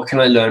 what can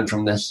I learn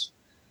from this?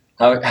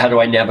 How do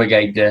I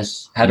navigate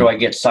this? How do I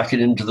get sucked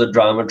into the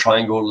drama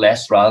triangle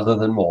less rather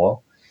than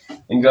more?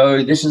 And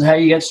go, this is how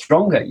you get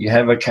stronger. You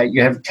have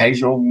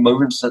occasional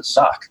moments that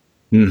suck.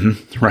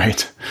 Mm-hmm.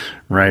 Right.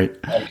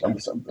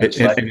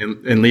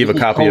 And leave a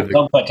copy of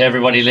comfort to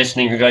everybody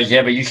listening who goes,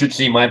 yeah, but you should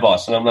see my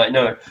boss. And I'm like,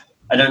 no,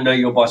 I don't know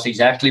your boss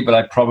exactly, but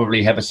I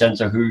probably have a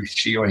sense of who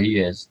she or he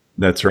is.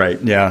 That's right.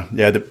 Yeah.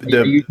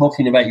 Are you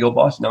talking about your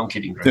boss? No, I'm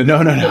kidding. Greg.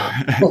 No.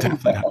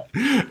 Definitely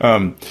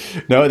not.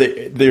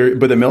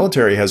 But the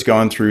military has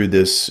gone through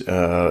this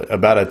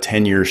about a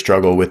 10-year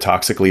struggle with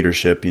toxic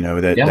leadership.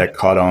 That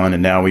caught on,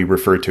 and now we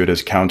refer to it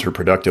as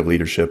counterproductive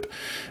leadership.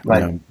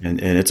 Right. And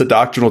it's a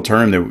doctrinal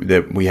term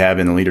that we have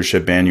in the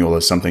leadership manual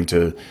as something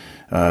to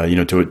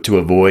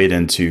avoid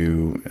and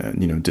to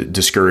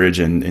discourage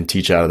and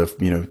teach out of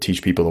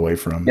teach people away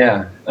from.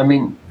 Yeah, I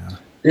mean.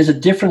 There's a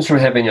difference from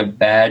having a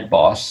bad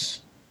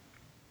boss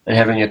and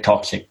having a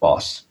toxic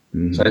boss.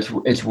 Mm-hmm.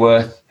 So it's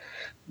worth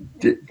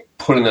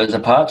pulling those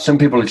apart. Some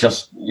people are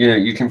just,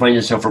 you can find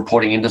yourself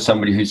reporting into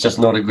somebody who's just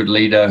not a good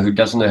leader, who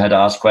doesn't know how to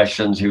ask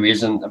questions, who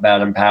isn't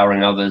about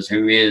empowering others,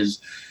 who is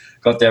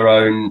got their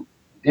own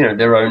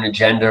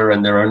agenda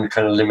and their own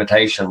kind of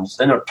limitations.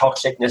 They're not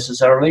toxic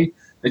necessarily.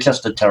 They're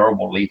just a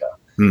terrible leader.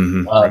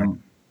 Mm-hmm.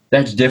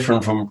 That's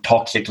different from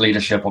toxic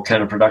leadership or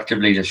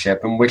counterproductive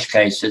leadership, in which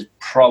case there's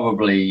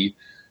probably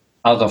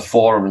other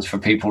forums for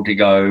people to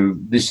go,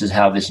 this is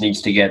how this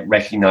needs to get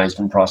recognized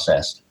and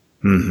processed.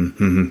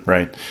 Mm-hmm, mm-hmm,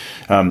 right.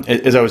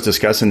 As I was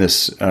discussing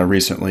this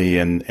recently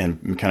and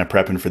kind of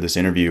prepping for this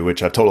interview,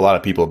 which I've told a lot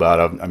of people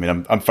about,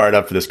 I'm fired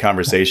up for this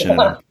conversation.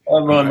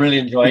 I'm really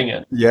enjoying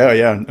it.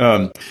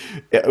 Yeah.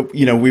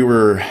 We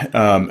were,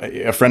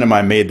 a friend of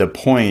mine made the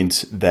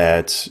point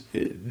that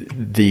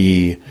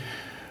the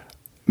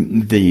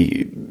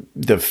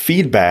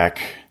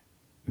feedback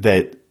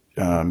that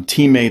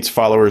teammates,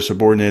 followers,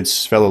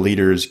 subordinates, fellow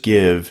leaders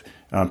give,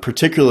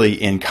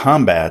 particularly in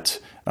combat,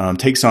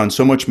 takes on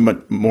so much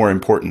more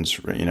importance.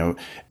 And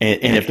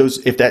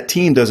if that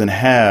team doesn't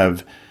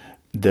have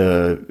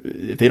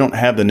if they don't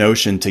have the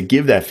notion to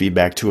give that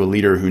feedback to a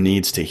leader who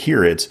needs to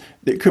hear it,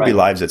 there could be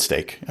lives at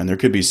stake, and there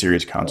could be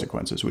serious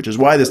consequences. Which is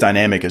why this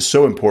dynamic is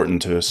so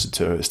important to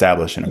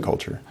establish in a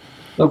culture.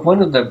 Look,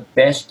 one of the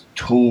best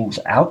tools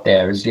out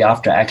there is the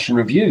after-action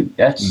review.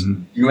 That's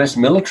U.S.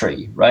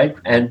 military, right?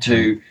 And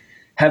to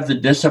have the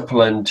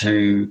discipline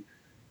to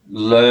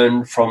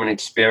learn from an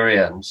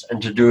experience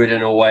and to do it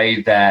in a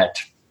way that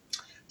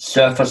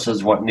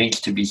surfaces what needs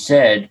to be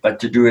said, but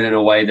to do it in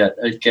a way that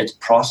it gets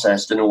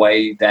processed in a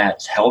way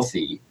that's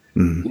healthy.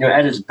 Mm-hmm.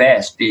 At its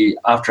best, the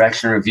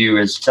after-action review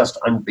is just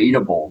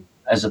unbeatable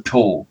as a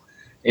tool.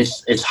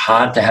 It's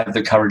hard to have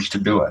the courage to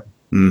do it.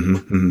 Mm-hmm.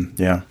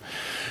 Mm-hmm. Yeah.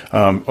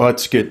 Well,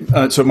 that's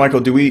good. So, Michael,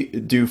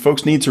 do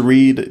folks need to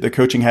read The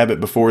Coaching Habit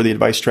before The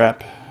Advice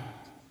Trap?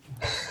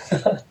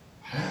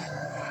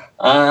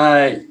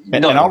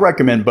 And I'll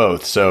recommend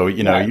both. So,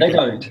 they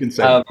don't. You can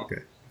say,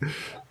 okay.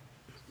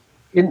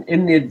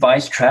 In The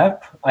Advice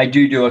Trap, I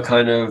do a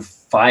kind of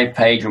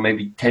 5-page or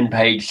maybe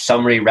 10-page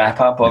summary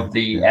wrap-up of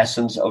the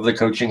essence of the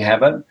coaching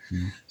habit.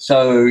 Mm-hmm.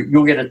 So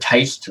you'll get a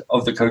taste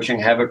of the coaching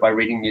habit by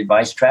reading The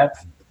Advice Trap.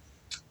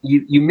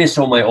 You miss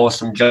all my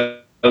awesome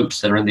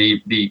jokes that are in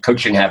the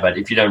coaching habit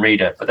if you don't read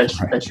it, but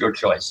that's your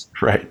choice.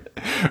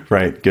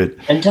 Right. Good.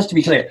 And just to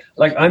be clear,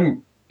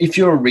 if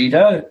you're a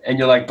reader and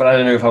you're like, but I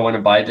don't know if I want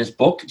to buy this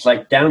book, it's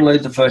like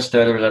download the first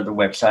third of it at the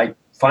website,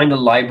 find a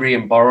library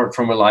and borrow it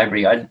from a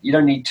library. You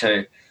don't need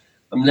to.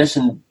 I'm less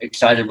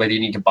excited whether you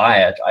need to buy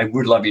it. I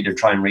would love you to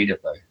try and read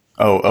it though.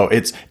 Oh,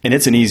 it's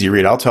an easy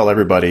read. I'll tell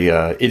everybody,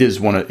 it's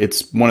one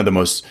of the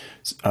most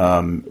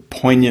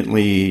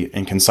poignantly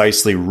and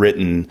concisely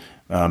written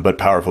but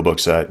powerful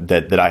books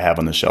that I have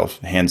on the shelf,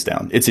 hands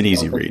down. It's an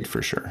easy read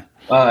for sure.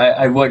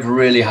 I worked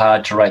really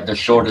hard to write the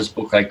shortest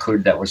book I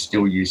could that was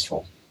still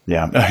useful.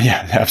 Yeah,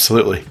 yeah,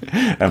 absolutely.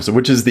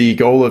 Which is the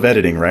goal of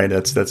editing, right?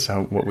 That's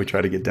what we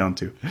try to get down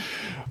to.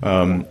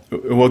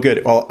 Well,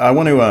 good. Well, I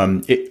want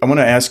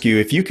to ask you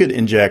if you could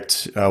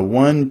inject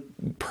one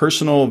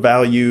personal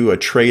value, a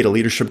trait, a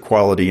leadership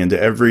quality into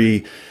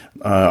every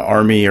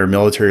Army or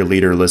military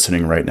leader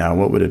listening right now.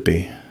 What would it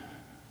be?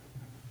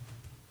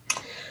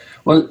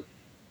 Well,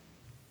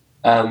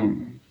 I'll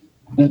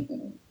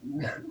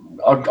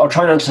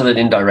try and answer that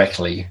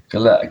indirectly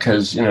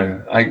because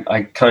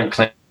I can't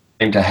claim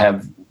to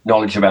have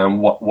knowledge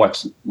about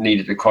what's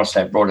needed across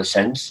that broader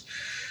sense.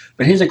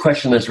 But here's a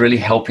question that's really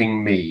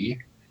helping me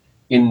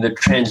in the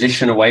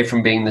transition away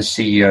from being the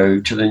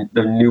CEO to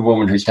the new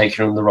woman who's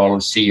taken on the role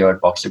of CEO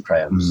at Box of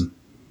Crayons.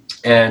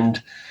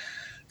 And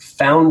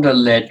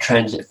founder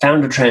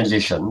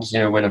transitions,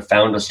 when a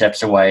founder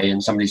steps away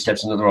and somebody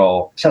steps into the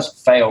role,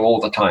 just fail all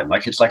the time.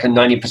 Like it's like a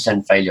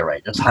 90% failure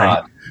rate. It's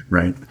hard.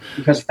 Right.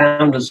 Because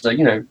founders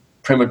are,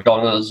 prima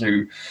donnas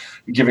who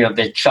are giving up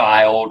their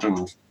child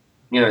and,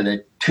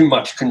 they're too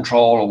much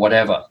control or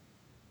whatever.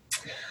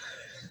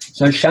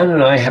 So Shannon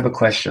and I have a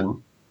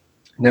question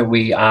that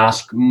we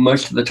ask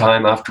most of the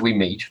time after we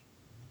meet,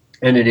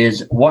 and it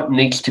is, what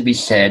needs to be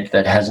said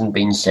that hasn't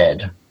been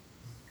said?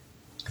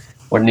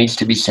 What needs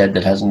to be said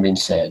that hasn't been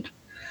said?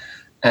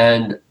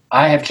 And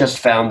I have just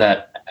found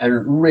that a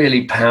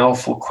really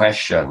powerful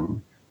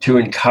question to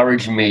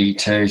encourage me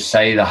to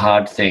say the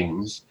hard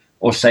things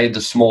or say the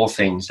small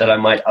things that I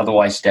might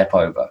otherwise step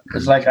over.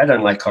 Because I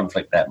don't like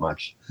conflict that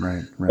much.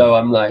 Right. So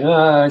I'm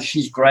like,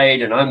 she's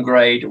great and I'm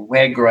great and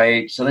we're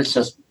great. So let's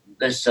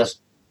just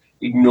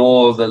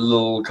ignore the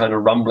little kind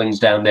of rumblings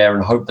down there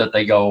and hope that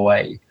they go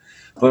away.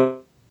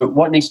 But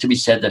what needs to be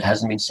said that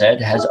hasn't been said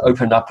has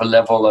opened up a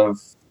level of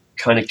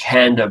kind of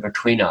candor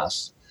between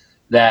us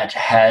that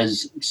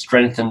has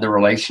strengthened the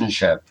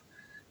relationship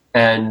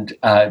and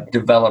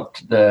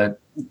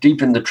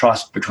deepened the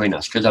trust between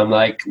us, because I'm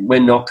like, we're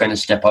not going to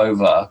step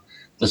over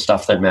the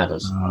stuff that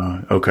matters.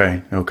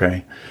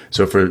 Okay.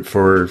 So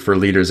for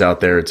leaders out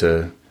there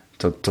to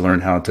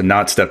learn how to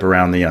not step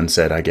around the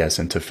unsaid, I guess,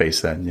 and to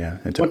face that,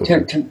 and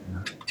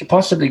to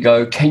possibly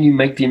go, can you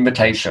make the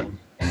invitation?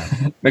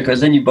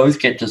 Because then you both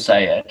get to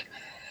say it,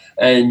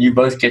 and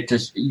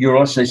you're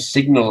also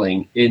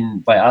signaling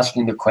by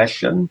asking the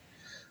question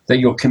that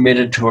you're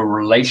committed to a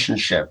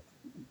relationship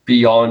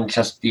beyond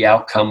just the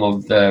outcome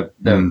of the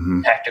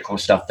tactical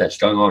stuff that's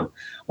going on.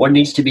 What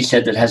needs to be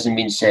said that hasn't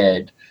been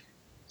said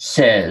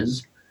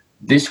says,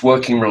 this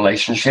working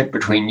relationship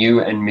between you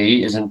and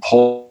me is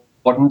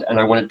important, and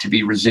I want it to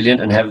be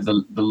resilient and have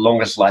the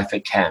longest life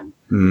it can.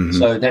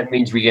 So that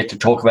means we get to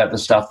talk about the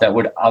stuff that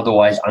would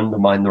otherwise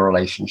undermine the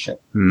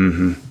relationship.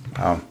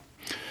 Wow.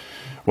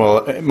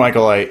 Well,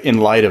 Michael, in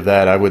light of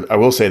that, I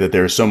will say that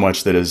there's so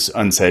much that is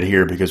unsaid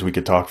here, because we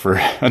could talk for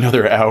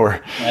another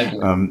hour,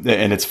 and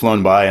it's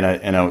flown by.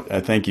 And I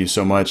thank you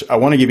so much. I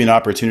want to give you an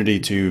opportunity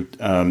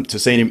to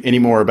say any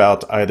more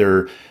about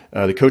either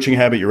the Coaching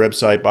Habit, your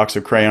website, Box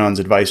of Crayons,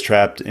 Advice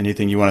Trapped,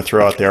 anything you want to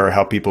throw out there, or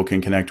how people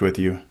can connect with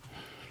you.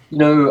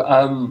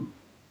 I'm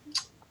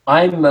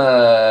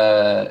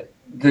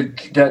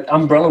the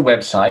umbrella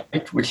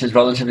website, which is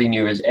relatively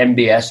new, is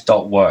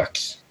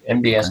mbs.works.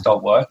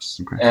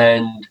 mbs.works. Okay.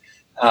 And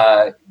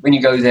when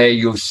you go there,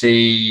 you'll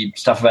see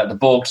stuff about the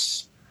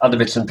books, other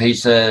bits and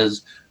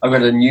pieces. I've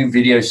got a new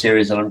video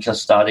series that I'm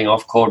just starting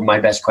off called My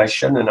Best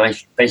Question, and I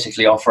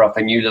basically offer up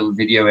a new little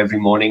video every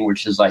morning,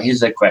 which is like,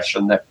 here's a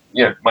question that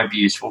might be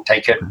useful.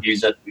 Take it,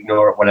 use it,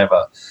 ignore it,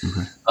 whatever.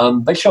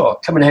 But sure,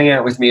 come and hang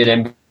out with me at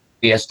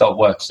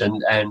mbs.works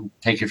and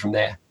take it from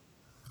there.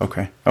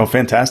 Okay. Oh,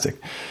 fantastic.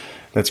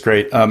 That's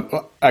great.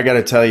 I got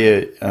to tell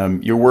you,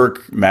 your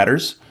work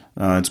matters.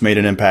 It's made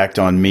an impact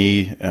on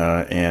me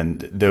and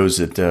those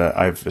that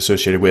I've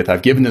associated with.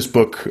 I've given this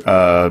book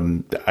I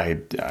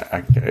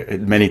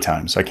many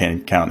times. I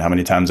can't count how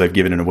many times I've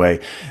given it away.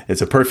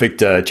 It's a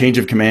perfect change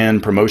of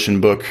command promotion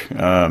book.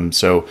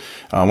 So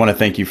I want to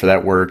thank you for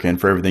that work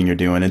and for everything you're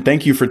doing. And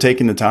thank you for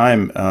taking the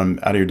time out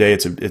of your day.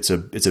 It's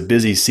a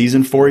busy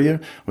season for you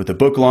with the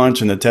book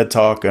launch and the TED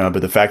Talk. But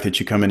the fact that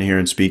you come in here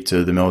and speak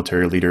to the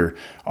military leader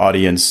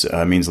audience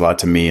means a lot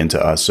to me and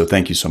to us. So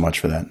thank you so much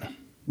for that.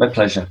 My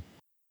pleasure.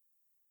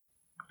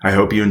 I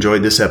hope you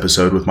enjoyed this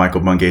episode with Michael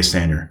Bungay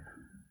Stanier.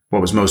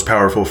 What was most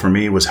powerful for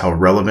me was how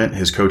relevant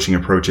his coaching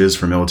approach is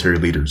for military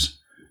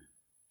leaders.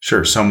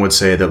 Sure, some would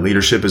say that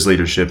leadership is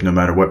leadership no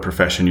matter what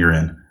profession you're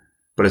in,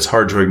 but it's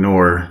hard to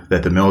ignore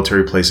that the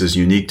military places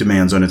unique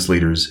demands on its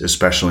leaders,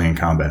 especially in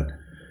combat.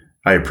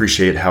 I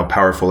appreciate how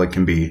powerful it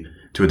can be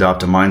to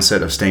adopt a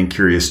mindset of staying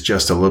curious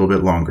just a little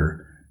bit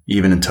longer,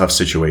 even in tough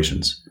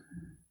situations,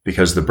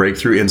 because the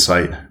breakthrough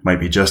insight might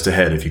be just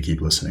ahead if you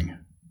keep listening.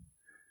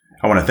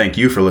 I want to thank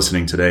you for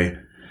listening today.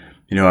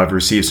 I've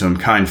received some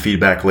kind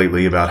feedback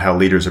lately about how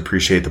leaders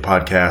appreciate the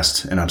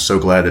podcast, and I'm so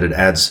glad that it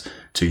adds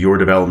to your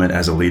development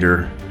as a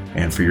leader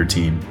and for your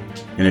team.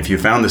 And if you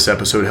found this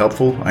episode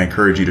helpful, I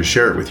encourage you to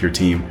share it with your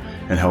team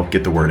and help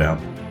get the word out.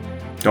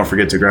 Don't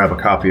forget to grab a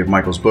copy of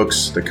Michael's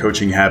books, The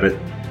Coaching Habit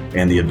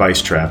and The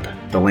Advice Trap.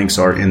 The links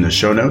are in the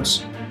show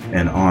notes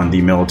and on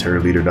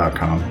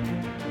themilitaryleader.com.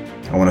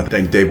 I want to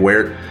thank Dave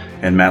Ware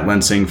and Matt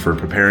Lensing for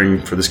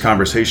preparing for this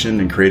conversation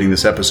and creating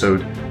this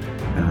episode.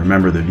 And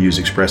remember, the views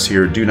expressed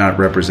here do not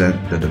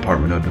represent the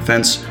Department of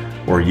Defense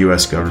or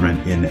U.S.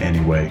 government in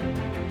any way.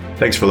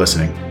 Thanks for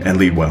listening, and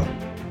lead well.